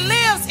 He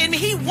lives in me.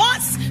 He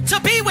wants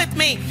to be with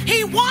me.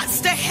 He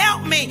wants to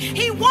help me.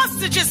 He wants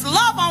to just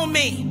love on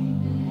me.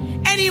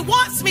 And he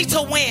wants me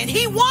to win.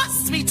 He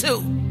wants me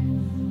to.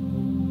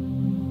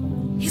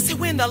 He said,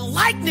 we're in the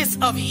likeness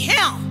of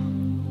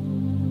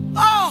him.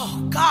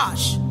 Oh,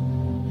 gosh.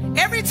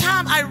 Every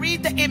time I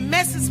read that, it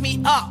messes me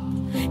up.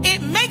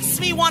 It makes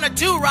me want to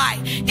do right.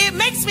 It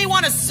makes me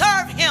want to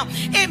serve him.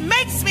 It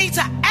makes me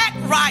to act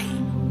right.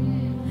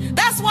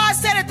 That's why I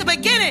said at the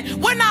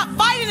beginning, we're not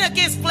fighting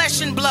against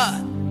flesh and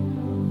blood.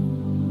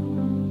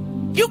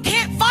 You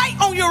can't fight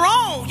on your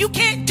own. You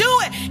can't do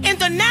it in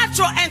the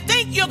natural and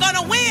think you're going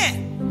to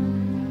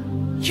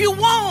win. You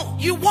won't.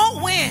 You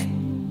won't win.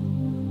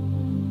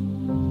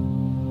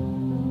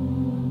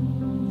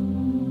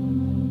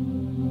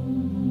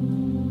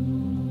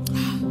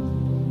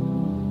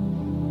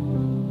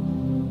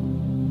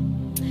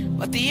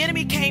 But the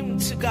enemy came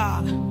to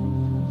God.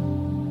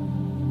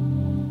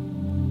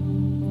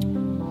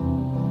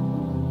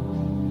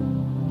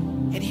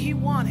 And he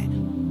wanted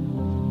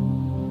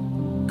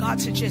God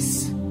to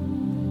just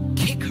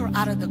kick her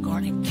out of the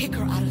garden, kick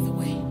her out of the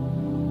way.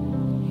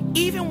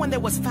 Even when they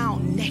was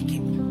found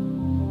naked.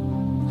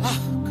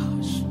 Oh,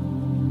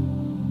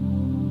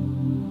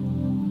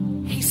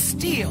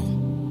 feel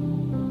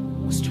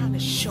was trying to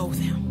show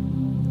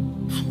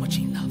them how much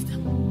he loved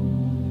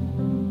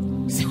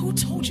them. See, who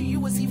told you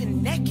was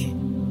even naked?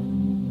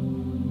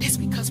 That's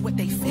because what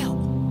they felt.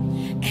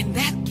 And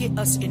that get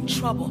us in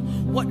trouble.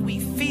 What we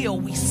feel,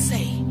 we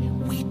say,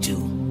 we do,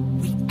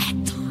 we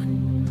act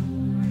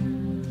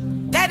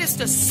on. That is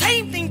the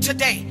same thing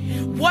today.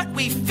 What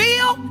we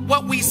feel,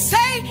 what we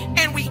say,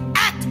 and we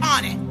act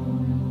on it.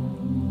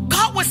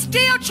 God was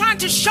still trying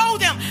to show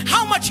them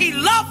how much he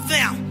loved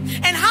them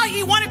and how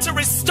he wanted to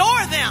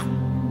restore them.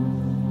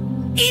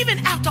 Even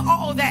after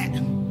all that.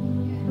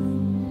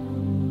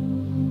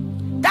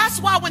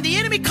 That's why when the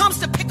enemy comes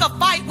to pick a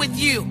fight with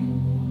you,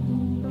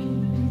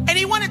 and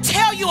he want to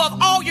tell you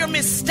of all your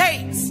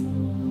mistakes,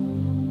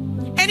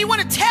 and he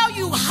want to tell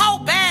you how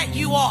bad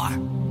you are,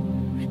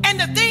 and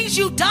the things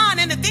you've done,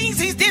 and the things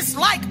he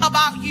dislikes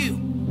about you,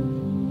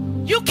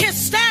 you can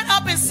stand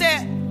up and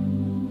say,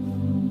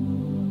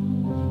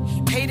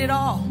 he paid it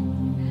all.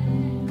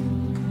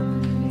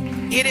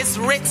 It is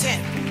written.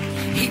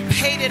 He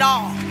paid it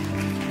all.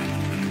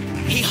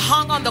 He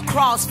hung on the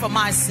cross for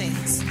my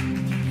sins.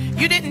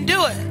 You didn't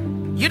do it.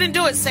 You didn't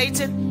do it,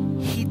 Satan.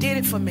 He did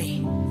it for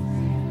me.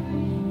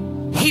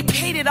 He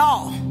paid it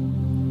all.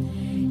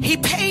 He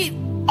paid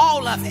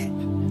all of it.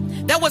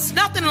 There was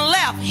nothing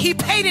left. He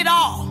paid it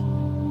all.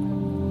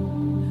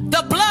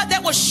 The blood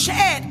that was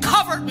shed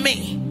covered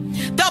me.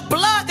 The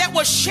blood that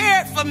was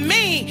shed for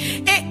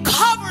me, it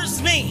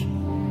covers me.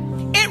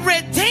 It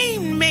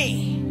redeemed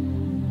me.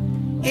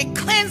 It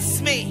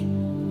cleansed me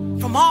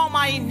from all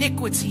my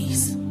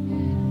iniquities.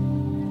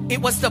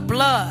 It was the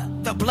blood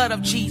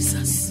of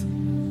Jesus.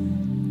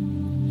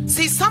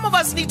 See, some of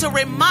us need to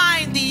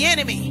remind the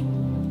enemy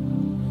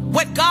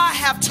what God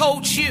have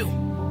told you.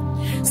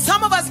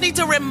 Some of us need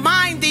to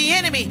remind the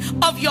enemy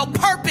of your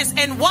purpose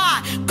and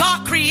why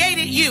God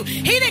created you.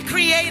 He didn't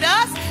create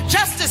us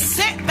just to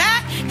sit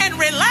back and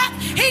relax.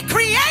 He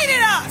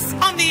created us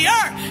on the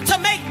earth to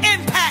make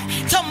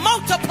impact, to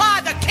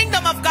multiply the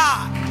kingdom of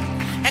God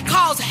and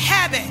cause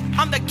havoc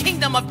on the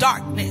kingdom of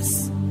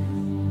darkness.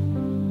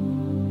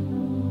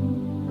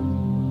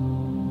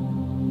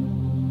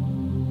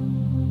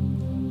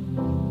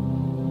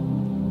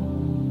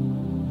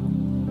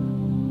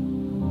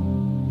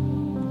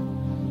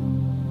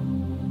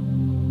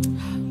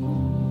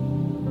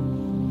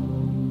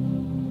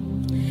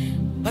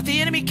 But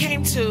the enemy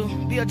came to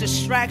be a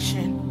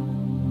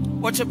distraction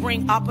or to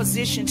bring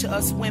opposition to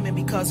us women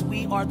because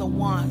we are the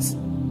ones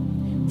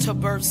to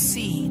birth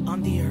seed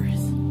on the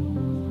earth.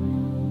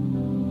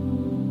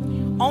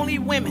 Only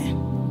women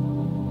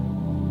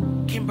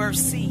can birth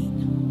seed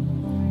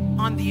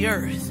on the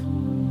earth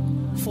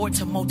for it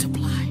to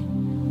multiply.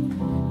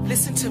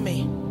 Listen to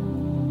me.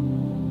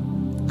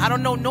 I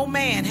don't know no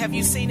man, have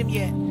you seen him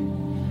yet,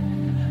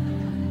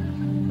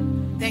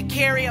 that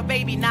carry a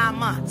baby 9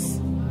 months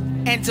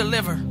and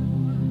deliver?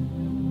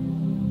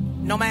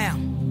 No,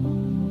 ma'am.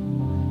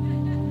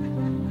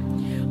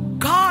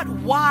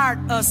 God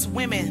wired us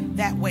women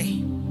that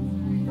way.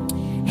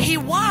 He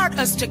wired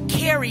us to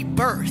carry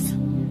birth,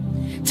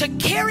 to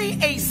carry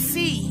a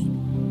seed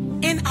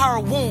in our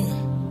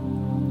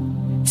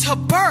womb, to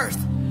birth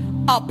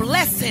a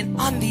blessing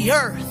on the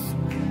earth,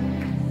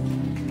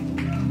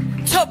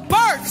 to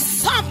birth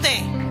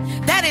something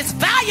that is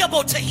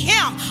valuable to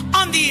him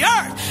on the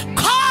earth.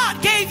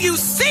 God gave you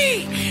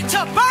seed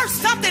to birth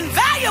something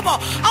valuable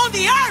on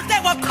the earth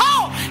that will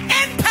call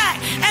impact.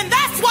 And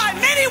that's why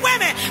many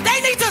women, they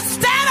need to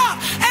stand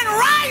up and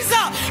rise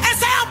up and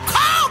say, I'm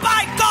called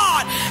by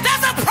God.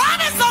 There's a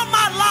promise on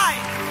my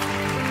life.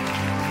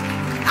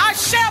 I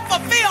shall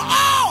fulfill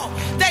all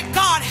that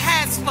God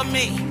has for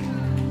me.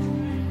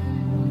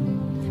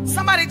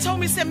 Somebody told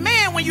me, said,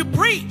 man, when you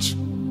preach,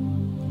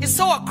 it's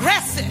so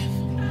aggressive.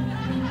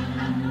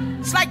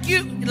 It's like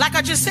like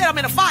I just said, I'm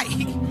in a fight.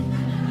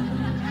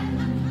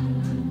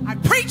 I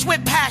preach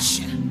with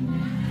passion.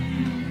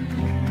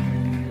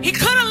 He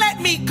could have let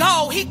me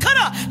go. He could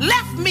have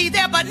left me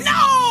there, but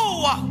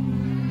no.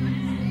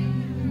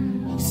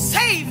 He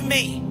saved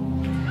me.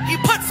 He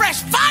put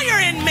fresh fire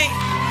in me.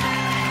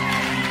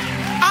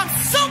 I'm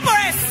super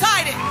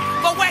excited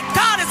for what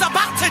God is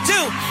about to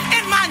do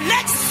in my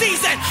next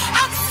season.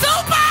 I'm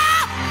super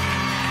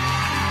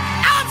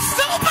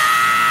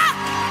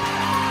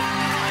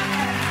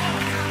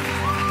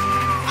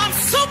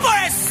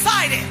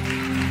excited.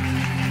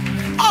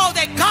 All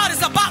that God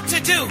is about to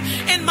do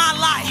in my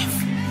life.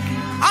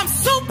 I'm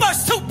super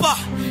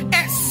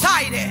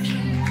excited.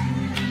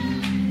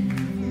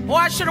 Boy,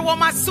 I should have worn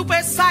my super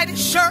excited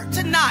shirt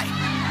tonight.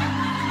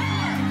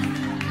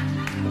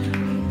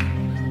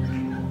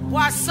 Boy,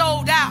 I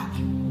sold out.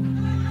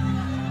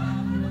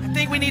 I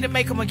think we need to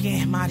make them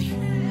again, Marty.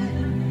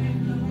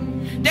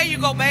 There you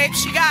go, babe.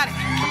 She got it.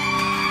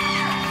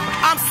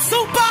 I'm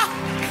super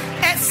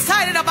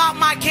excited about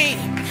my King,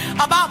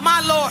 about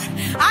my Lord.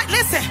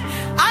 Listen,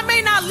 I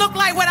may not look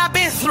like what I've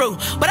been through,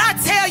 but I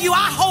tell you,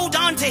 I hold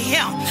on to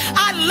him.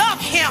 I love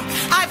him.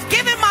 I've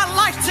given my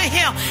life to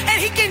him, and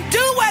he can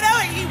do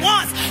whatever he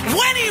wants,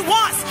 when he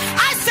wants.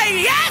 I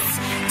say yes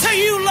to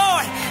you,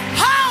 Lord.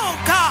 Oh,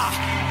 God.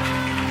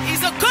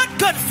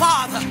 good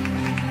Father.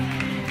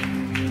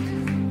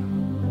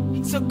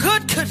 He's a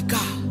good, good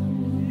God.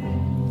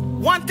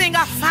 One thing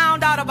I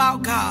found out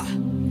about God,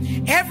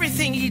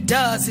 everything he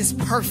does is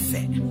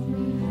perfect.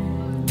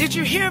 Did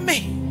you hear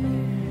me?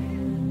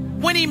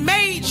 When he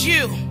made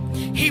you,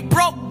 he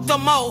broke the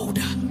mold.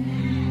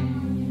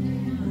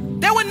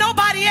 There would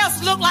nobody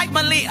else look like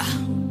Malia.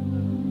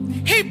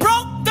 He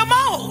broke the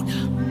mold.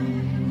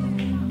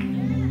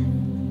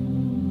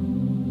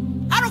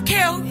 I don't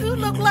care. You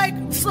look like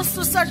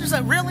sister such and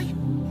such. Really?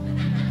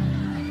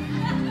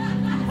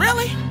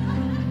 Really?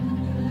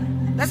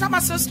 That's not my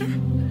sister.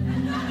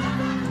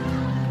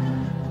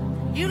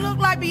 You look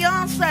like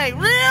Beyonce.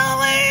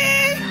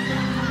 Really?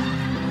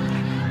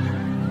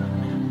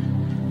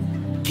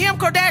 Kim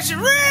Kardashian.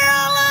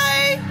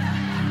 Really?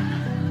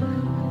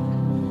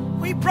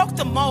 We broke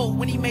the mold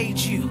when he made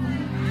you.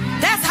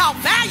 That's how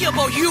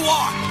valuable you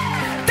are.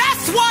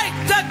 That's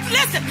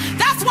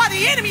why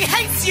the enemy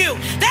hates you.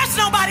 There's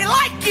nobody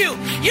like you.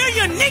 You're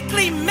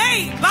uniquely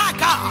made by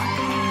God.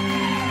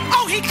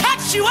 Oh, he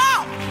cuts you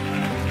out.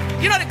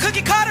 You know the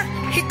cookie cutter?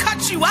 He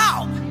cuts you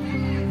out.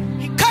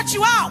 He cuts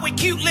you out with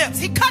cute lips.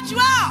 He cuts you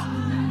out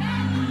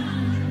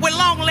with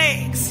long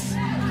legs.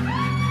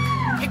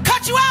 He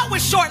cuts you out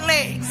with short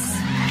legs.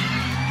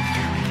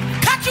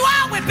 Cut you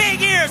out with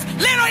big ears,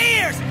 little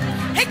ears.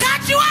 He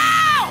cut you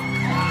out.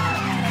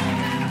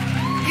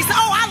 He said,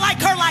 oh, I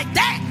like her like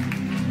that.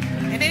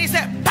 And then he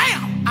said,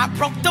 bam, I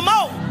broke the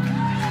mold.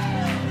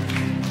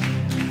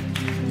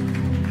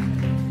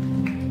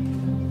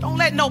 Don't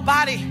let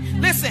nobody,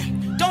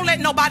 listen, don't let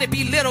nobody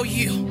belittle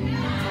you.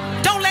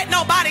 Don't let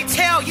nobody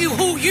tell you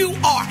who you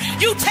are.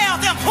 You tell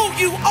them who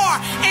you are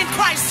in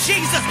Christ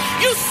Jesus.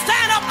 You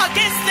stand up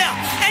against them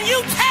and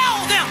you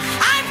tell them,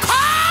 I'm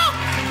called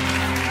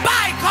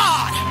by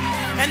God.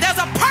 And there's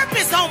a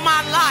purpose on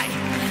my life.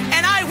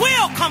 And I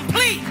will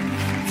complete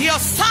the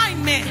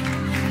assignment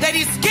that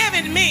he's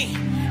given me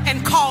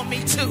and called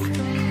me to.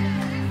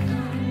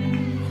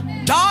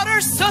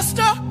 Daughter,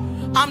 sister,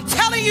 I'm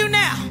telling you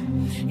now,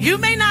 you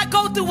may not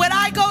go through what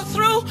I go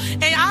through,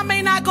 and I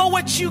may not go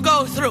what you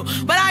go through.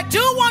 But I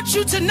do want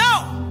you to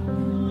know,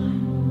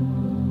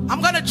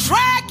 I'm going to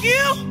drag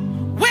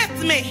you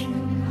with me.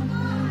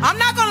 I'm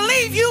not going to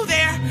leave you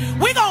there.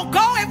 We're going to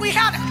go and we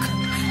have to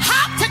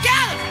hop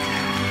together.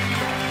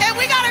 And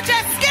we got to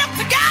just skip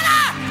together.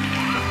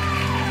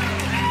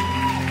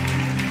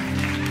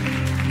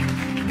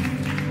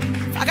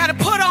 I got to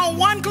put on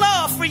one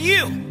glove for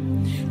you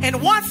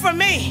and one for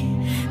me.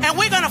 And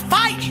we're going to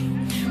fight.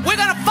 We're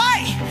going to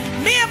fight.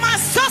 Me and my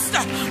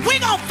sister, we're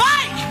going to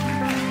fight.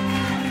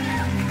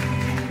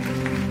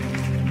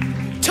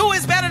 Two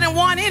is better than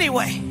one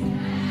anyway.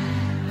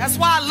 That's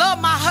why I love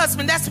my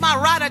husband. That's my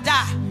ride or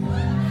die.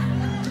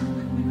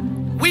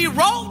 We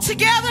roll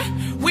together.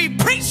 We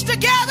preach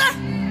together.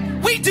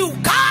 We do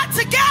God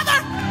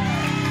together.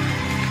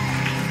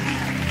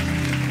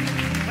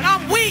 When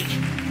I'm weak,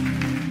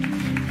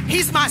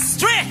 he's my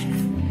strength.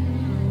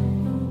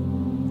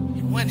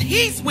 And when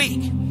he's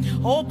weak,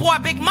 oh boy,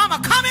 Big Mama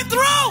coming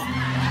through.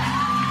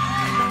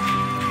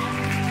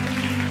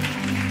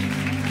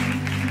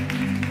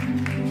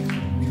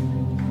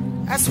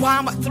 That's why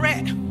I'm a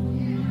threat.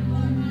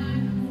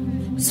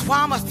 That's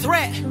why I'm a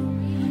threat.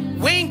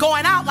 We ain't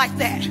going out like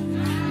that.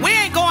 We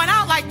ain't going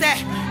out like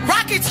that.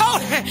 Rocky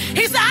told him,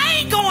 he said, I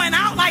ain't going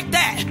out like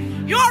that.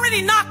 You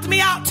already knocked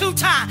me out 2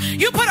 times.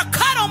 You put a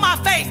cut on my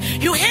face.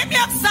 You hit me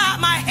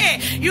upside my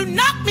head. You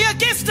knocked me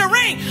against the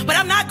ring, but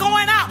I'm not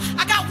going out.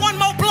 I got one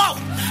more blow.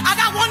 I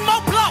got one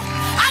more blow.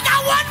 I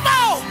got one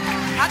more.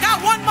 I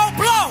got one more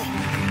blow.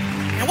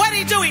 And what did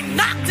he do? He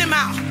knocked him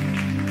out.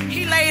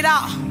 He laid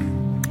out.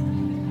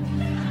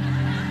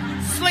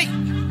 Sleep.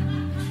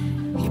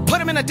 He put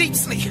him in a deep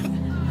sleep.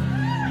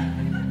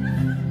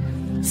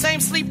 Same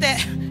sleep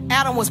that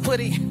Adam was put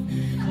in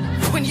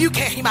when you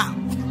came out.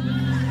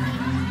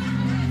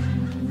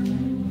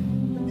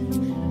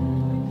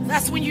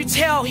 That's when you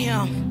tell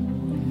him,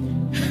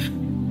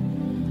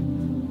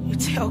 you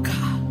tell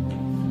God,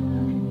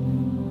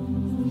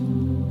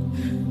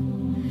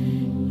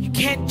 you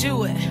can't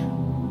do it.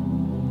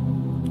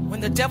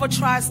 When the devil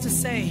tries to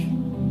say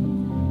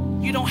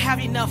you don't have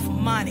enough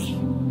money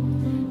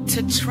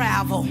to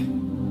travel,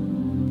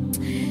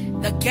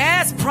 the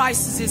gas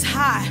prices is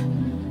high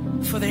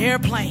for the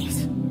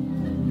airplanes.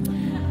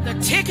 The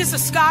tickets are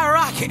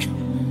skyrocket.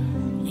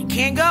 You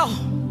can't go.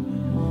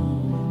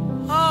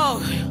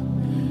 Oh,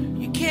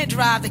 you can't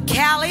drive to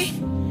Cali.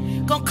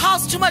 Gonna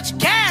cost too much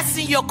gas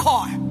in your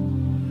car.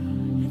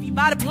 If you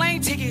buy the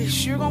plane ticket, it's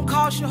sure gonna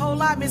cost you a whole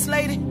lot, Miss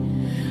Lady.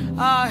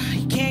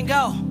 You can't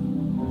go.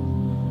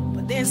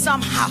 But then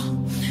somehow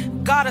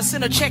God has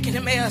sent a check in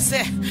the mail and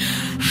said,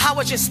 I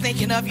was just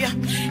thinking of you.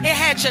 It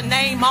had your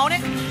name on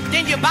it.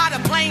 Then you buy the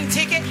plane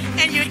ticket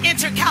and you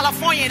enter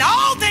California, and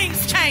all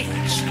things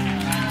change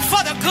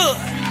for the good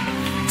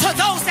to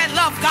those that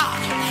love God.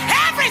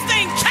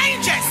 Everything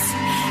changes.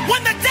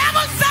 When the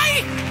devil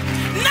say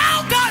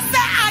no, God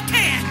say I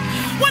can.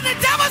 When the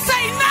devil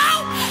say no,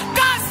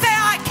 God say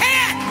I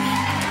can.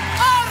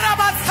 Oh,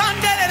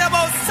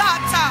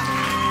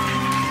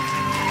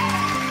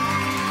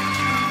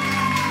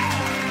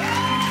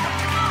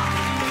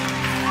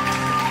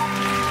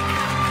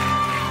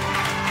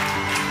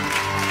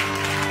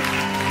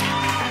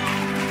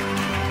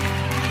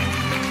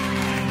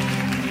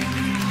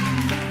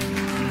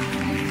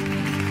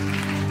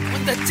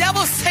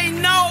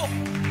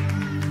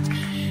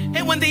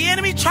 the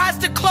enemy tries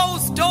to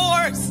close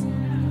doors,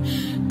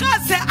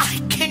 God said, I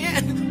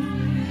can.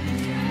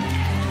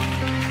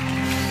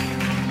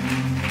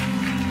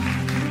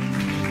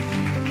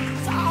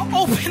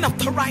 Open up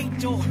the right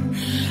door.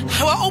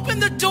 I will open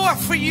the door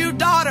for you,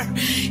 daughter.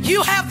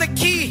 You have the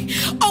key.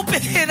 Open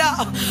it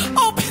up.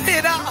 Open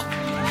it up.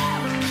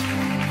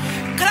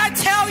 Could I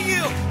tell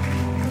you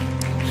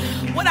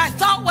what I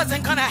thought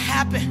wasn't going to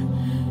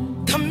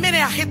happen? The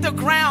minute I hit the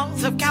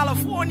grounds of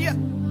California,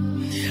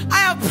 I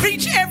have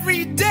preached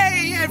every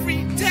day,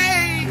 every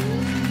day.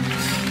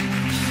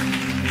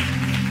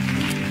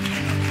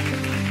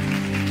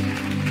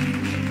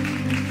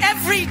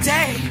 Every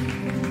day.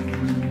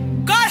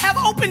 God have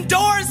opened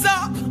doors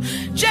up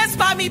just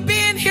by me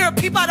being here.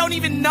 People I don't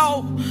even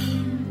know.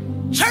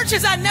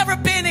 Churches I've never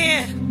been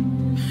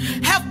in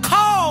have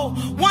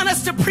called, want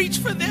us to preach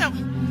for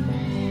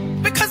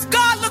them. Because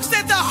God looks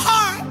at the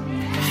heart.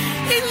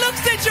 He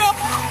looks at your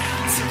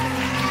heart.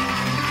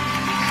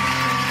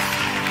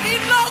 He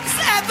looks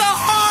at the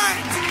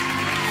heart.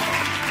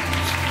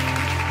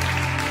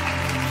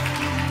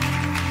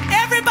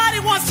 Everybody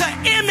wants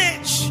an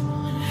image.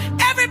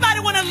 Everybody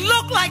want to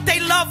look like they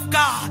love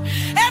God.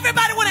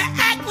 Everybody want to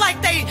act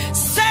like they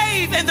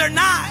save and they're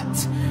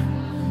not.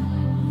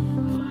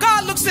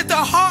 God looks at the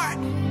heart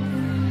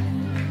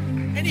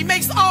and he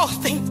makes all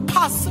things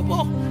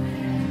possible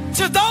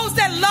to those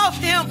that love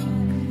him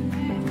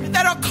and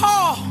that are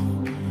called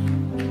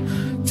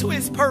to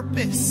his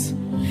purpose.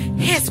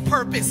 His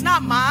purpose,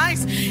 not mine.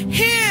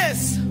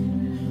 His.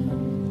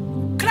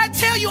 Could I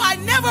tell you, I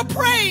never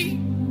prayed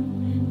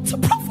to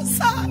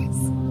prophesy.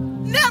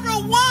 Never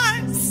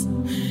once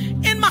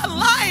in my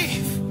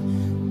life.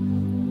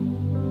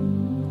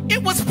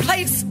 It was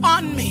placed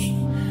on me.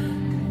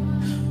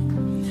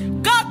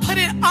 God put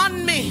it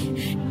on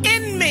me,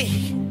 in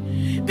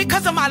me,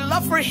 because of my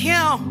love for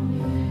him.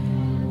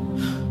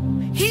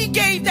 He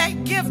gave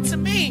that gift to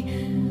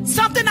me,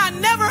 something I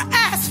never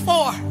asked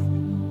for.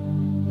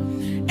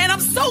 And I'm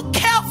so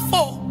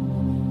careful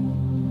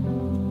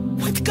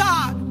with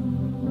God.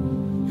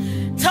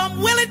 So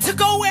I'm willing to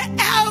go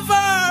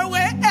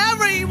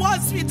wherever he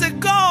wants me to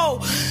go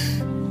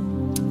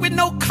with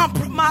no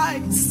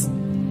compromise.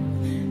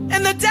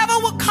 And the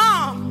devil will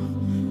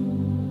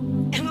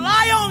come and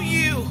lie on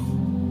you,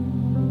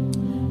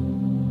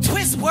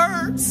 twist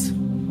words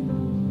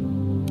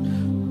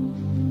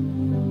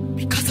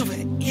because of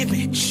an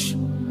image.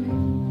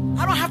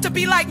 I don't have to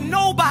be like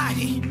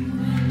nobody.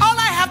 All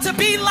I have to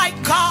be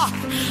like God.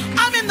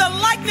 I'm in the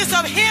likeness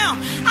of him.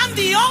 I'm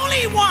the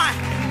only one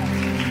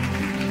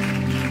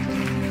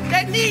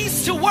that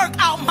needs to work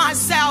out my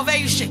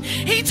salvation.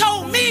 He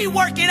told me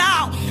work it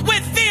out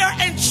with fear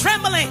and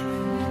trembling.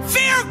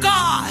 Fear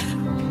God.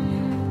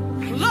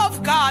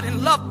 Love God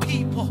and love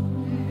people.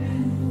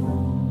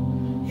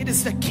 It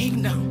is the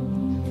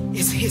kingdom.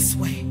 It's his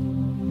way.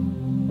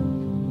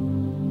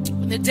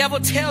 When the devil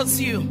tells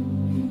you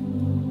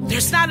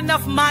there's not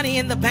enough money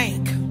in the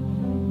bank,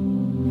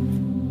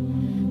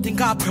 then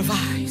God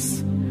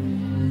provides.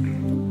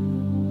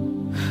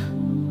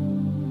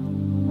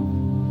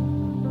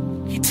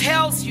 He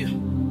tells you,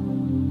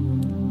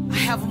 I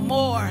have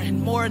more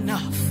and more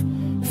enough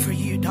for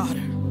you,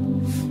 daughter.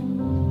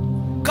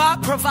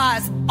 God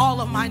provides all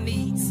of my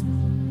needs.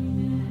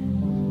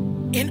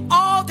 In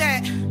all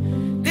that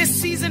this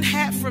season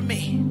had for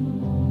me,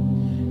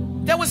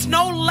 there was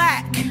no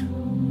lack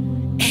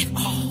at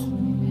all.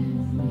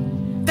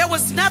 There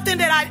was nothing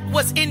that I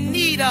was in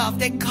need of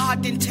that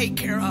God didn't take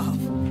care of.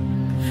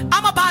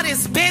 I'm about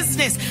his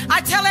business.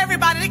 I tell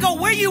everybody, they go,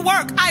 where you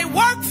work? I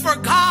work for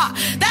God.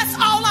 That's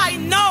all I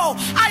know.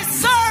 I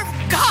serve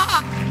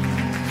God.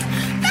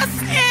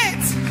 That's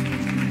it.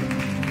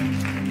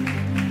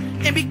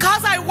 And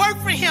because I work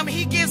for him,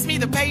 he gives me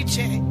the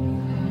paycheck.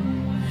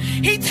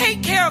 He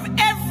takes care of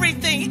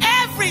everything,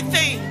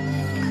 everything.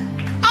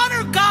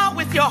 Honor God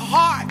with your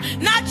heart,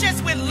 not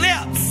just with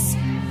lips.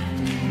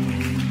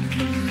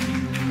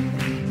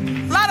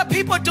 A lot of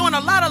people are doing a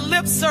lot of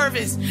lip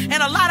service and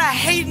a lot of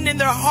hating in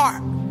their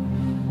heart.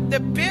 They're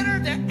bitter,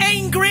 they're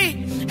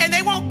angry, and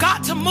they want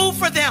God to move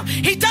for them.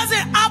 He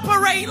doesn't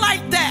operate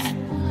like that.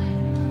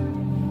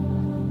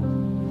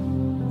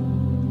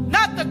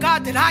 Not the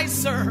God that I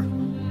serve.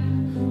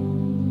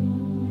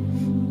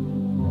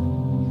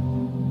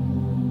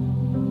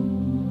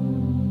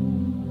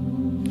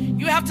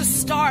 You have to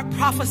start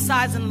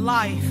prophesizing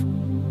life.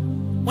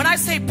 When I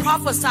say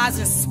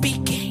prophesizing,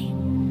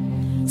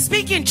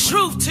 speaking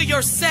truth to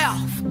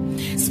yourself,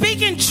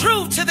 speaking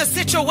truth to the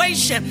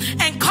situation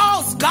and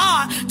cause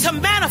God to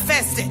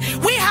manifest it.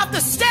 We have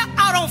to step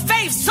out on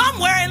faith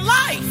somewhere in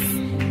life.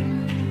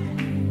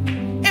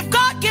 If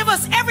God give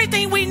us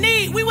everything we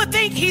need, we would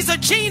think he's a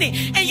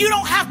genie and you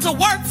don't have to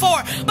work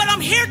for it. But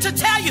I'm here to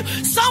tell you,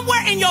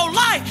 somewhere in your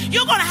life,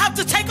 you're going to have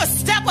to take a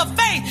step of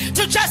faith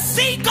to just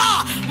see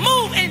God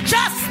move in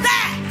just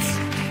that.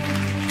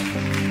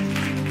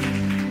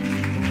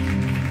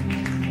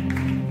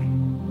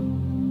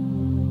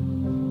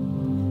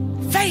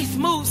 Faith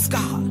moves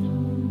God.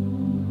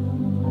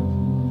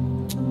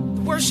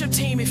 The worship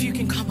team, if you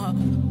can come up.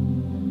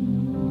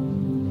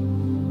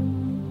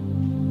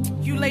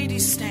 You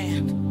ladies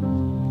stand.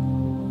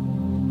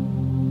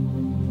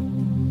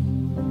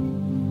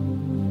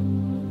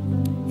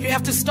 You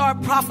have to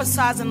start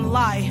prophesying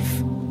life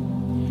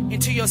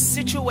into your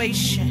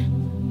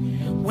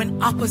situation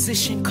when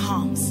opposition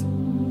comes.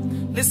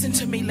 Listen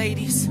to me,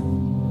 ladies.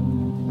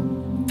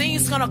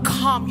 Things gonna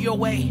come your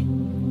way.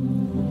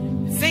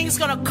 Things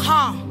gonna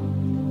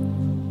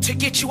come to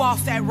get you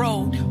off that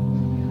road.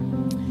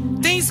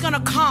 Things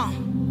gonna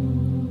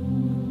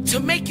come to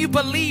make you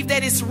believe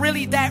that it's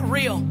really that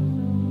real.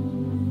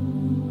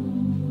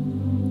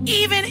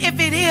 Even if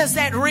it is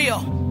that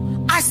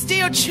real, I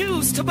still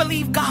choose to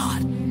believe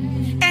God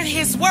and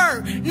His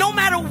word, no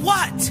matter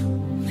what.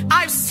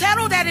 I've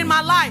settled that in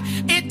my life.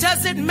 It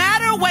doesn't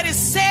matter what is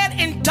said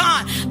and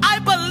done. I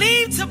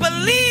believe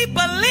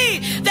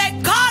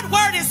that God's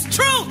word is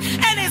truth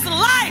and is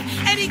life,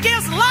 and He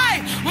gives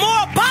life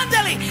more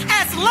abundantly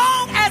as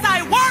long as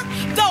I work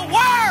the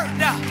word.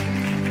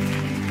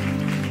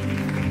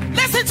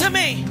 Listen to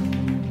me.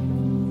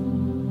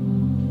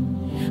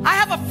 I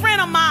have a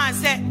friend of mine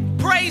that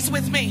prays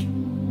with me.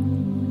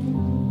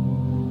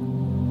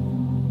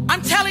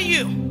 I'm telling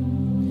you,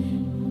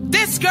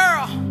 this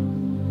girl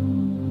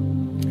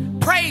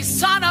prays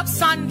sun up,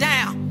 sun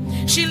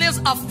down. She lives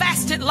a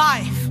fasted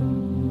life.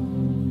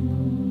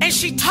 And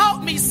she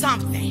taught me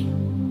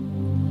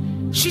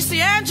something. She said,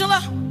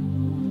 Angela,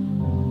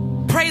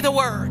 pray the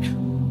word.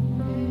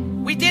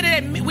 We did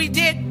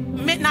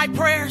midnight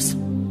prayers.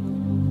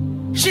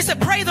 She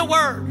said, pray the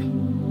word.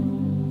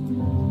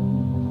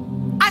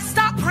 I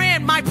stopped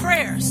praying my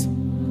prayers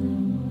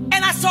and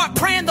I start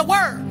praying the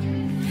word.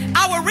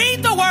 I will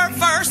read the word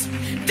first,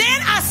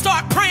 then I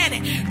start praying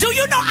it. Do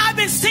you know I've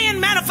been seeing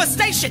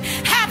manifestation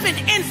happen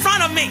in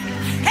front of me?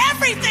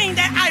 Everything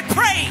that I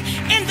prayed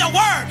in the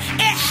word,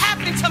 it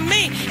happened to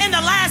me in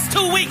the last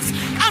 2 weeks.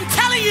 I'm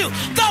telling you,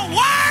 the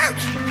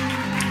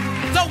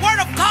word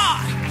of God,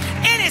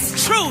 it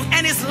is truth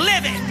and it's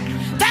living.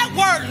 That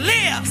word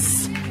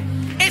lives.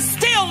 It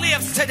still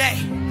lives today.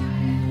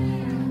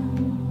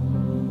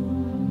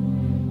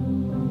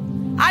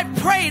 I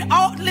prayed.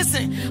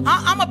 Listen,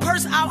 I'm a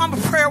person, I'm a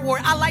prayer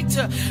warrior. I like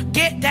to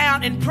get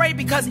down and pray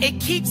because it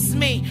keeps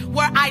me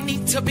where I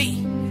need to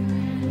be.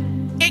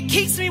 It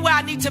keeps me where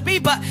I need to be.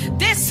 But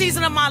this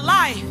season of my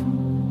life,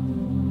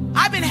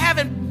 I've been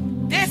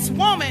having this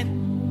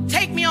woman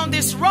take me on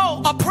this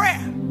road of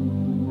prayer.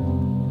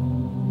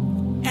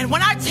 And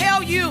when I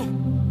tell you,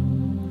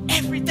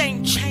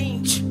 everything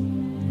changed.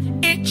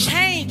 It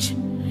changed.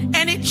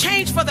 And it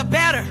changed for the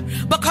better,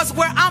 because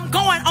where I'm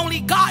going,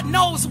 only God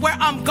knows where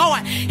I'm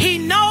going. He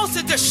knows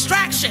the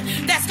distraction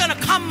that's going to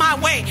come my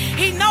way.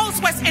 He knows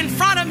what's in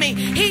front of me.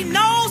 He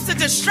knows the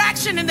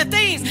distraction and the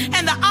things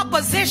and the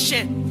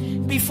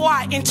opposition before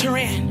I enter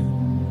in.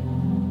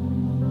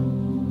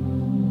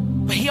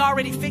 But He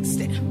already fixed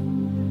it.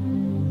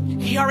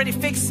 He already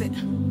fixed it.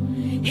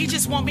 He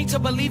just wants me to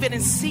believe it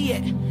and see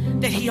it,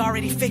 that He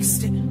already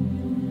fixed it.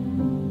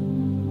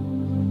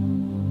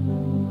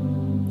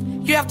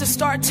 You have to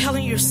start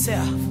telling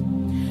yourself,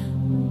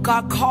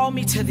 God called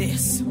me to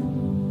this.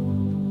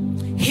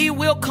 He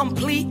will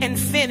complete and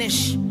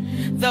finish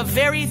the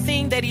very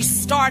thing that He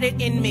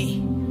started in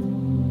me.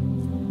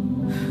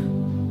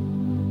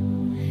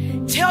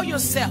 Tell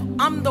yourself,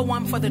 I'm the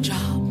one for the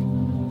job.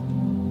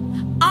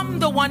 I'm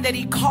the one that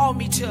He called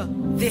me to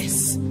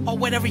this, or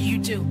whatever you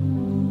do.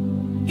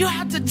 You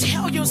have to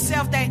tell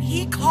yourself that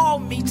He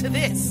called me to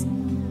this.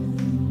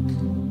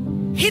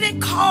 He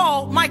didn't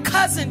call my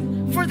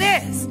cousin for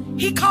this.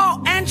 He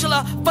called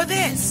Angela for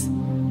this.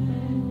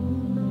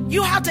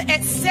 You have to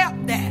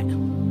accept that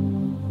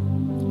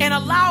and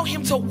allow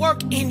Him to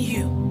work in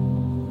you.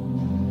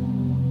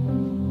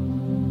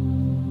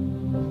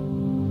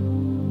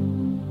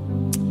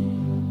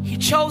 He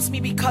chose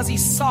me because He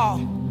saw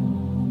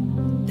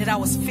that I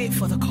was fit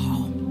for the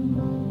call.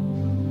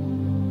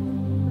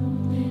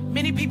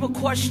 Many people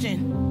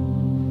question,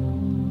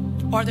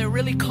 are they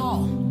really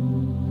called?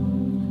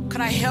 Can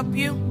I help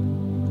you?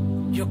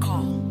 You're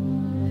called.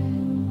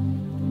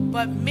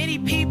 But many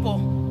people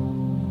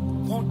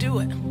won't do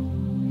it.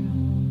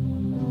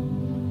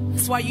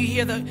 That's why you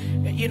hear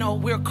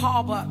we're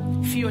called, but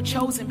few are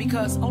chosen,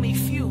 because only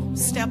few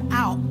step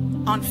out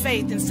on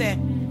faith and say,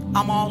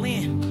 I'm all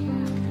in.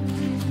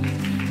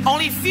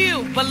 Only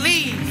few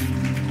believe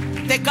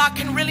that God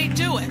can really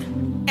do it,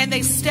 and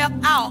they step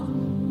out.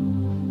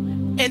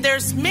 And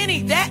there's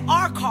many that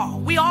are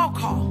called. We all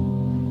call.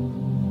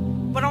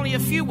 But only a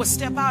few will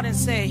step out and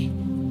say,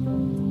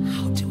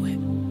 I'll do it.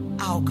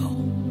 I'll go.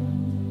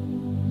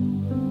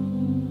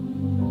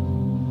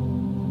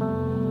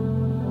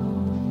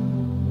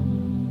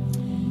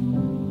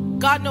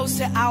 God knows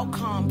the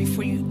outcome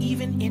before you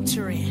even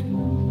enter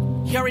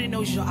in. He already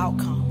knows your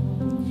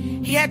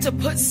outcome. He had to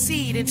put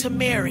seed into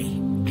Mary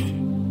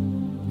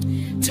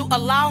to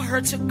allow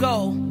her to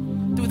go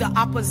through the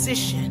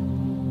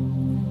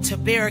opposition to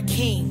bear a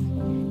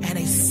king and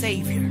a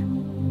savior,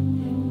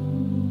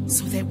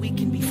 so that we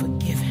can be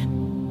forgiven.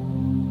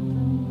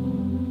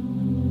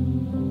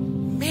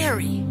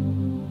 Mary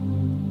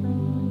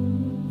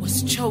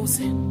was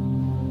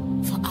chosen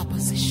for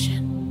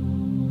opposition.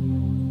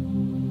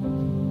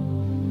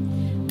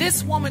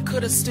 This woman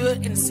could have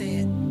stood and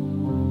said,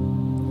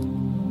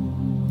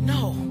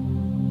 no,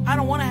 I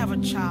don't want to have a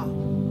child.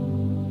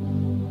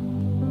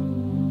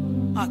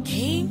 A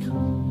king,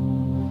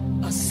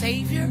 a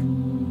savior.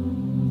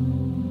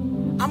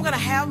 I'm going to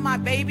have my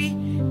baby,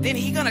 then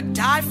he's going to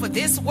die for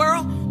this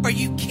world? Are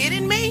you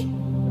kidding me?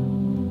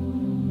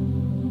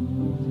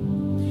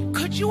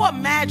 Could you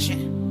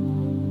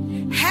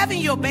imagine having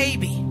your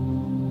baby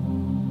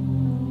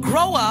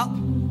grow up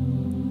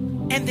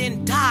and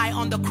then die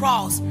on the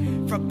cross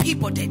for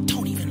people that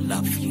don't even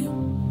love you?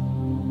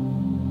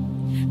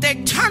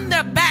 They turn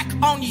their back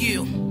on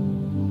you.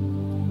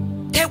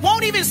 They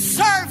won't even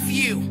serve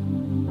you.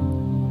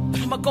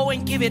 But I'm going to go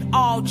and give it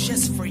all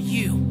just for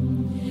you.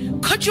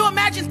 Could you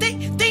imagine?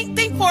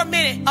 Think for a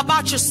minute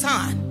about your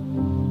son.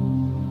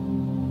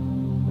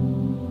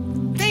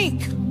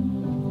 Think.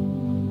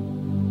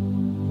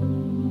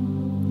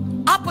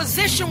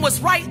 Opposition was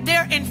right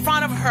there in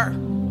front of her.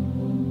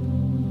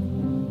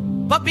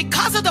 But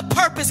because of the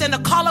purpose and the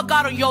call of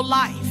God on your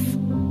life,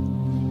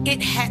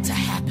 it had to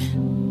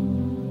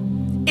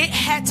happen. It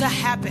had to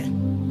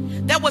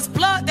happen. There was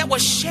blood that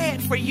was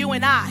shed for you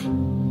and I.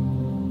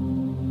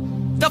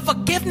 The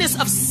forgiveness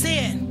of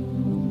sin.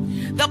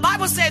 The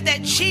Bible said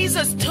that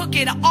Jesus took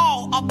it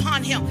all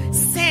upon him.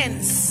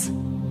 Sins.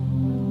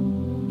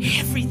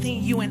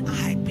 Everything you and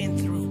I have been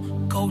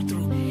through, go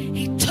through.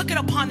 He took it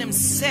upon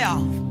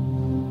himself.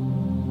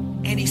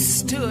 And he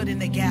stood in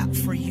the gap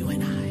for you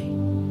and I.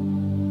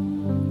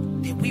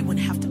 That we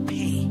wouldn't have to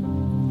pay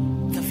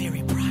the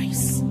very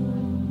price.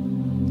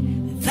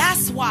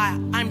 That's why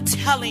I'm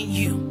telling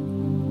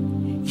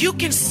you, you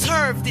can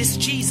serve this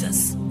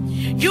Jesus.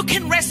 You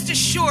can rest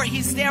assured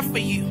he's there for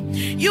you.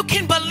 You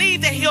can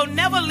believe that he'll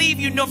never leave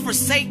you nor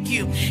forsake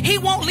you. He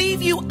won't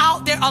leave you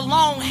out there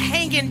alone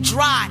hanging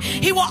dry.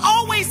 He will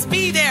always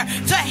be there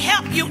to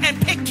help you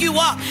and pick you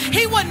up.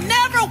 He will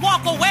never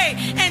walk away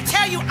and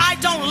tell you, I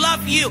don't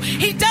love you.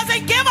 He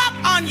doesn't give up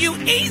on you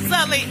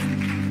easily,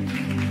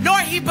 nor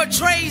he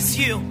betrays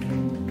you.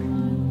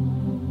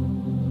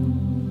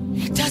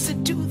 He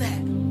doesn't do that.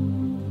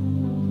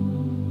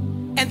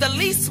 And the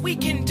least we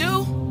can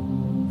do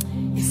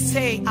is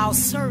say, I'll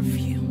serve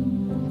you.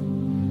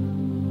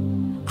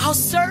 I'll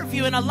serve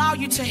you and allow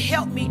you to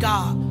help me,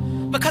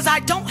 God, because I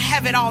don't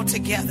have it all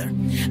together.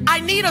 I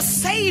need a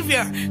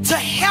savior to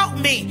help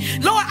me.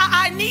 Lord,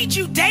 I need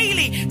you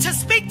daily to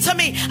speak to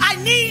me. I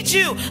need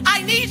you,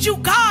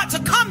 God, to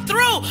come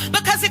through,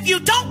 because if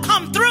you don't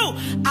come through,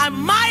 I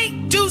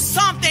might do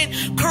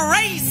something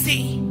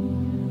crazy.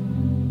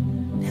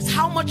 That's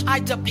how much I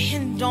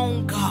depend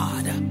on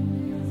God.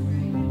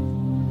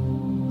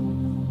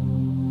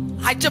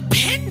 I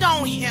depend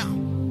on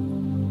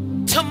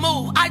him to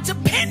move. I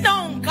depend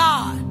on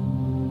God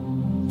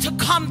to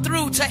come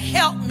through, to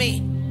help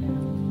me,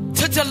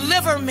 to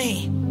deliver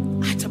me.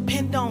 I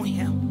depend on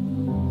him.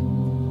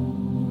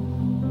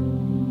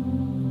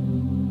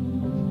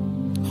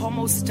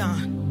 Almost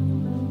done.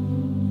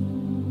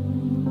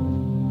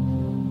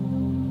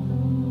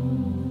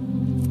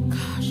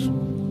 Gosh.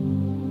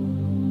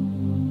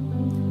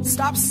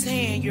 Stop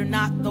saying you're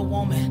not the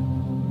woman.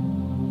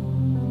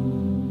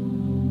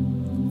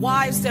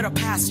 Wives that are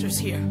pastors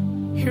here,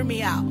 hear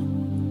me out.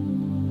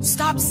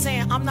 Stop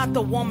saying, I'm not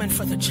the woman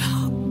for the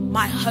job.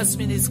 My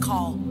husband is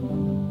called.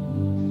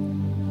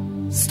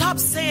 Stop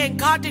saying,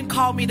 God didn't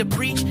call me to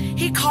preach.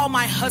 He called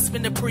my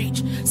husband to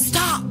preach.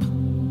 Stop.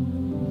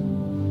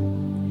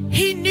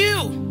 He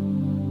knew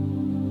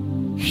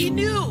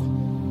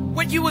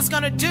what you was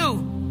going to do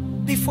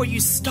before you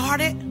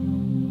started.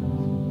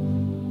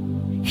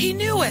 He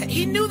knew it.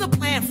 He knew the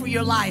plan for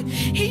your life.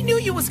 He knew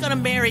you was going to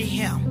marry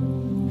him.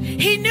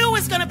 He knew it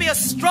was going to be a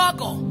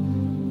struggle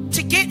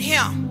to get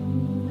him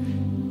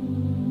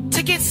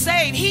to get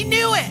saved. He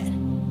knew it.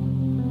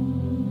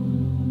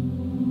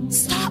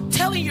 Stop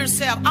telling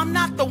yourself, I'm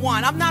not the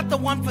one. I'm not the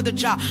one for the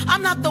job.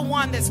 I'm not the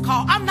one that's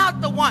called. I'm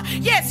not the one.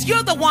 Yes,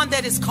 you're the one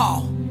that is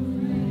called.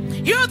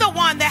 You're the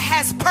one that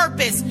has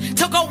purpose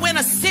to go win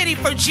a city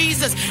for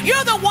Jesus.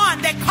 You're the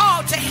one that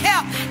called to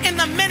help in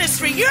the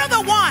ministry. You're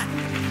the one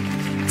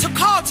to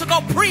call to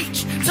go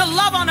preach, to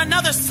love on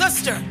another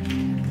sister.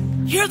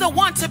 You're the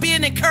one to be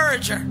an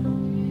encourager.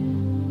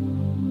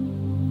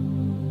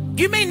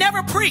 You may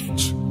never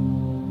preach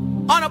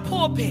on a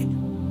pulpit,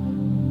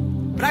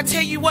 but I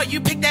tell you what,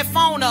 you pick that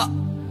phone up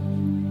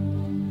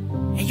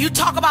and you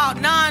talk about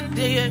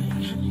nothing.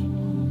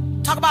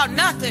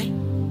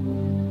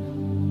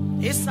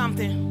 It's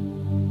something.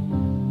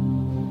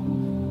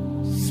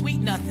 Sweet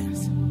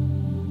nothings.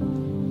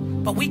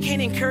 But we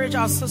can't encourage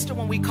our sister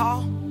when we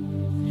call.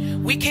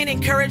 We can't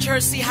encourage her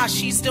to see how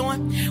she's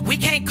doing. We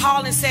can't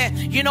call and say,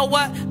 you know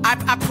what?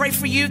 I pray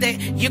for you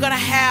that you're going to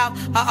have,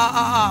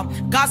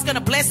 God's going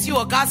to bless you,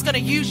 or God's going to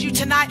use you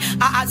tonight.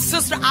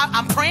 Sister,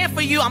 I'm praying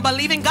for you. I'm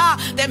believing God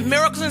that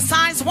miracles and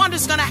signs,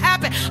 wonders going to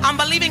happen. I'm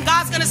believing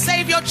God's going to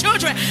save your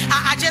children.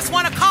 I just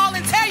want to call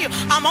and tell you,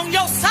 I'm on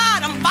your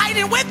side. I'm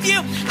fighting with you.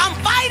 I'm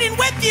fighting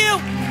with you.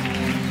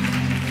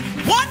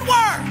 One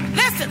word.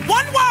 Listen,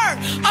 one word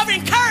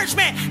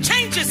encouragement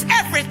changes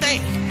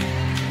everything.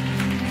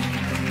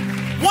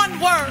 One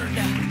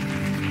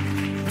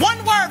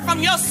word from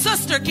your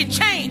sister can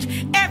change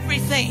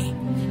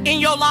everything in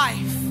your life.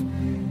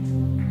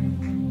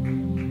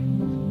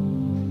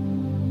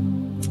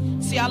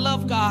 See, I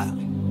love God.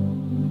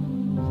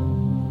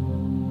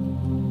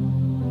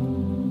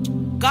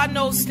 God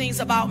knows things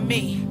about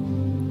me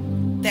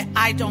that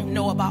I don't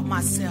know about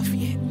myself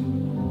yet.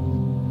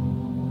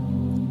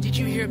 Did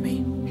you hear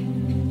me?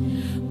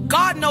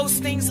 God knows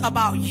things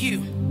about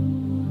you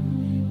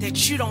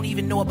that you don't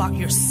even know about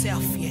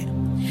yourself yet.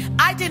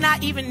 I did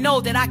not even know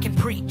that I can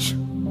preach.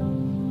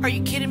 Are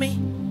you kidding me?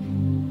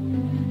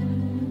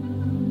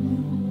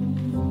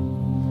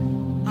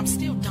 I'm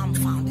still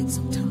dumbfounded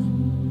sometimes.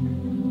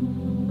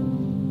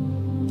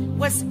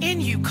 What's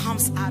in you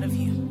comes out of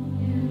you.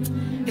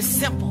 It's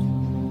simple.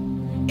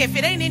 If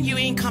it ain't in you,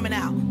 it ain't coming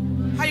out.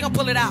 How you gonna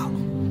pull it out?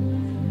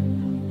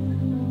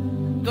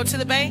 Go to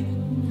the bank,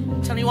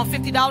 tell them you want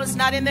 $50,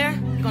 not in there.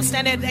 You're gonna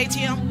stand there at the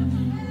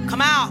ATM,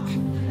 come out.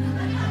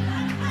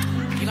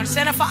 You're gonna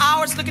stand there for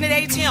hours looking at the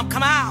ATM,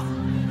 come out.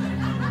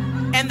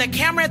 And the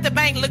camera at the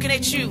bank looking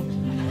at you.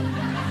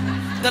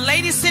 The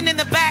lady sitting in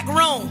the back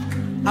room,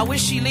 I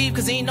wish she leave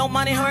because there ain't no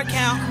money in her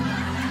account.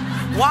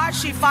 Why is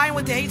she fighting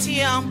with the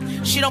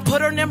ATM? She don't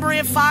put her number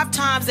in 5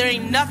 times. There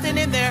ain't nothing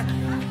in there.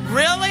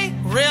 Really?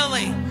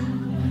 Really?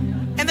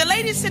 And the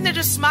lady sitting there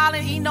just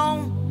smiling, eating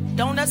on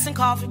donuts and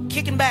coffee,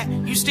 kicking back.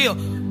 You still,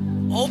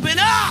 open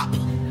up.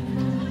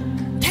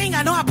 Dang,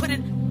 I know I put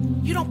it.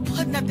 You don't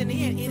put nothing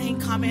in, it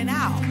ain't coming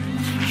out.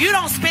 You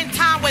don't spend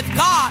time with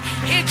God,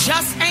 it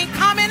just ain't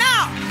coming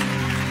out.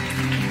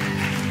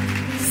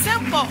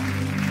 Simple.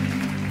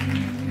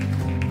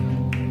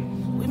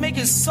 We make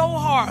it so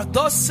hard.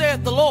 Thus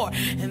saith the Lord,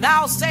 and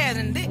thou said,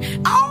 and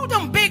all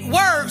them big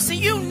words, and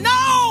you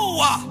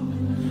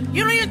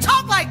don't even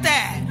talk like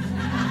that.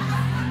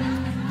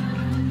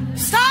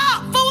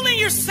 Stop fooling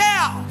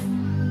yourself.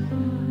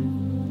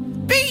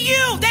 Be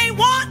you. They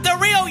want the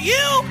real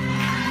you.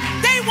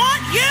 They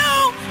want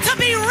you to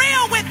be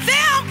real with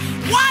them.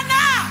 Why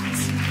not?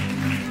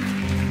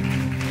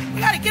 We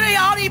got to get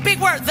out all these big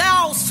words.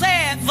 Thou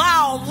said,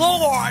 thou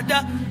Lord,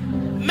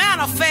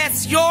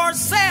 manifest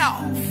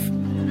yourself.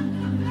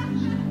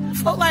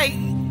 So like,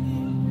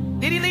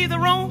 did he leave the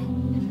room?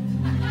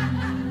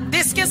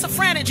 Did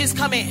schizophrenic just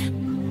come in?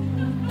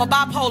 Or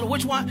bipolar?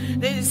 Which one?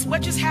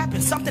 What just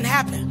happened? Something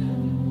happened.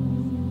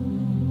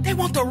 They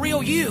want the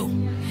real you.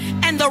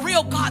 And the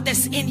real God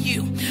that's in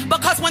you.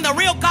 Because when the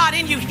real God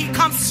in you, he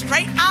comes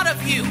straight out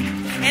of you.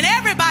 And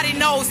everybody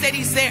knows that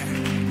he's there.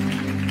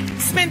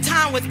 Spend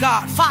time with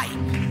God. Fight.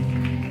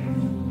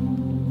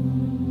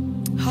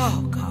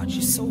 Oh, God,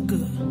 you're so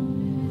good.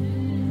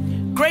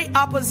 Great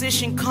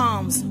opposition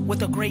comes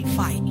with a great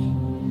fight.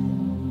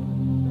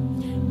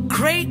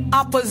 Great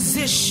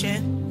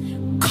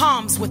opposition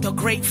comes with a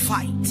great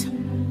fight.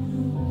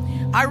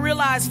 I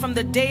realized from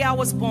the day I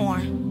was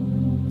born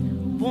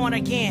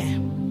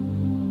again,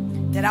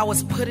 that I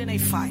was put in a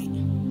fight.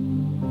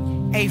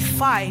 A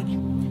fight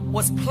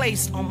was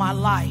placed on my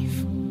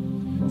life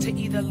to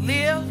either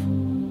live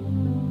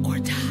or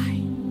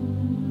die.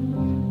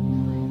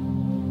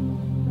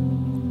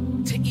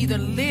 To either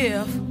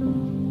live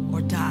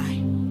or die.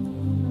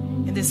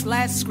 In this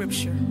last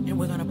scripture, and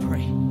we're going to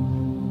pray.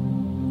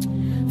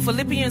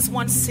 Philippians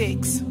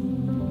 1:6.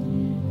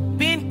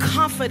 Being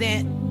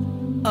confident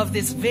of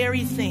this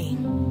very thing,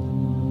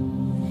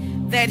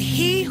 that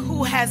he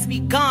who has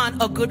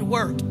begun a good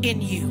work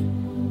in you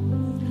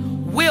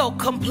will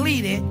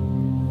complete it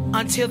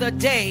until the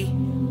day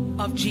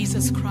of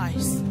Jesus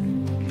Christ.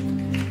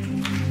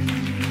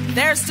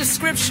 There's the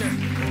scripture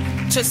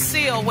to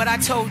seal what I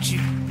told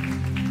you.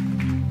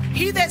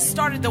 He that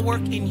started the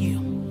work in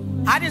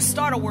you. I didn't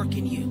start a work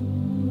in you.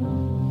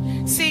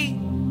 See,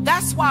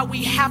 that's why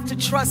we have to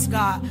trust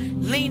God,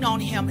 lean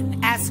on him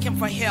and ask him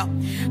for help.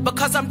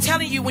 Because I'm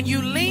telling you, when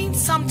you lean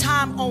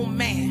sometime on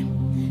man,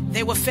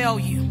 they will fail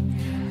you.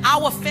 I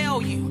will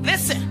fail you.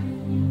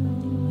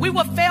 Listen, we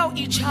will fail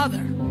each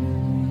other.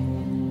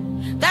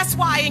 That's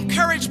why I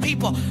encourage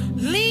people,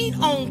 lean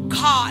on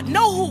God.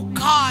 Know who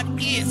God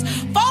is.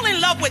 Fall in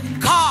love with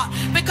God.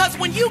 Because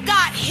when you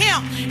got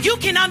him, you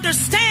can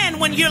understand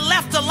when you're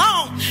left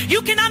alone.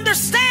 You can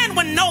understand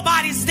when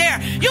nobody's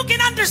there. You can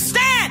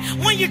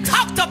understand when you're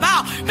talked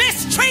about,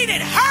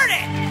 mistreated,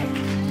 hurted,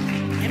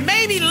 and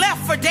maybe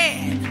left for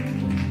dead.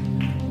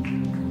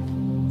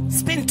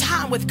 Spend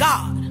time with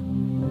God.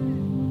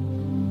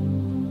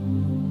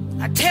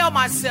 I tell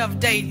myself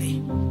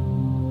daily,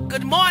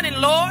 good morning,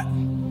 Lord.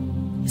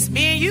 It's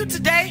me and you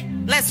today.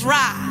 Let's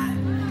ride.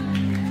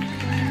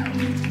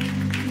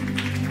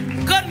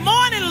 Good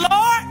morning,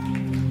 Lord.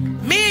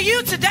 Me and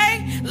you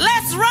today.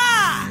 Let's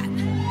ride.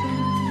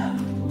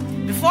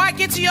 Before I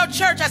get to your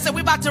church, I said,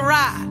 we're about to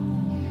ride.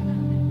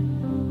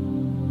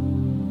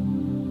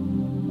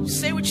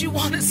 Say what you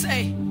want to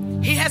say.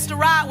 He has to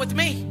ride with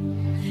me.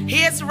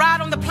 He has to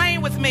ride on the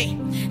plane with me.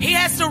 He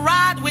has to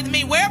ride with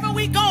me wherever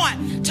we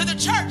going. To the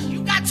church,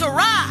 you got to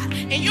ride,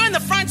 and you're in the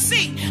front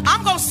seat.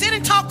 I'm going to sit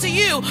and talk to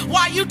you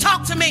while you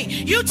talk to me.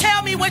 You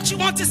tell me what you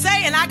want to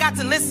say, and I got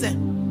to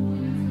listen.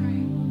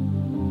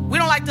 We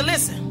don't like to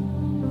listen.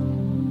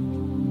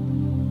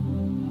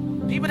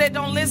 People that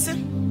don't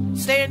listen,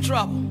 stay in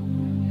trouble.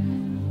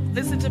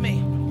 Listen to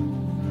me.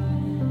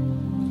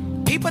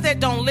 People that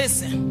don't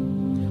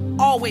listen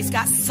always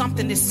got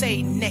something to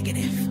say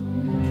negative.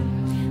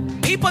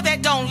 People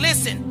that don't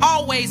listen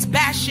always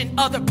bashing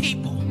other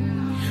people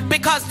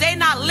because they're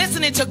not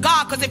listening to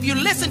God. Because if you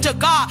listen to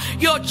God,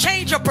 you'll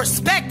change your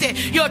perspective,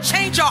 you'll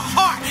change your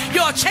heart,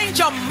 you'll change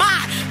your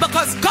mind,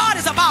 because God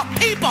is about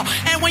people.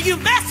 And when you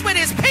mess with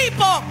his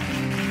people,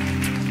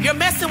 you're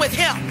messing with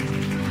him.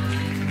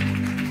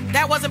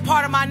 That wasn't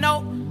part of my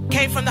note.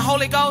 Came from the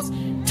Holy Ghost.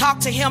 Talk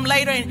to him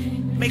later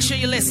and make sure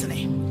you're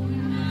listening.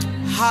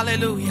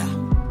 Hallelujah.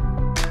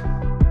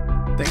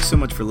 Thanks so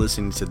much for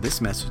listening to this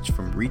message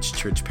from Reach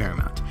Church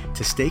Paramount.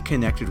 To stay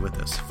connected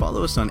with us,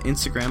 follow us on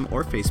Instagram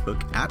or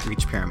Facebook at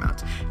Reach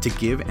Paramount. To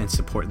give and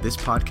support this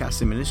podcast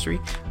and ministry,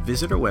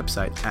 visit our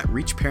website at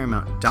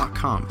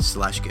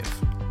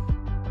reachparamount.com/give.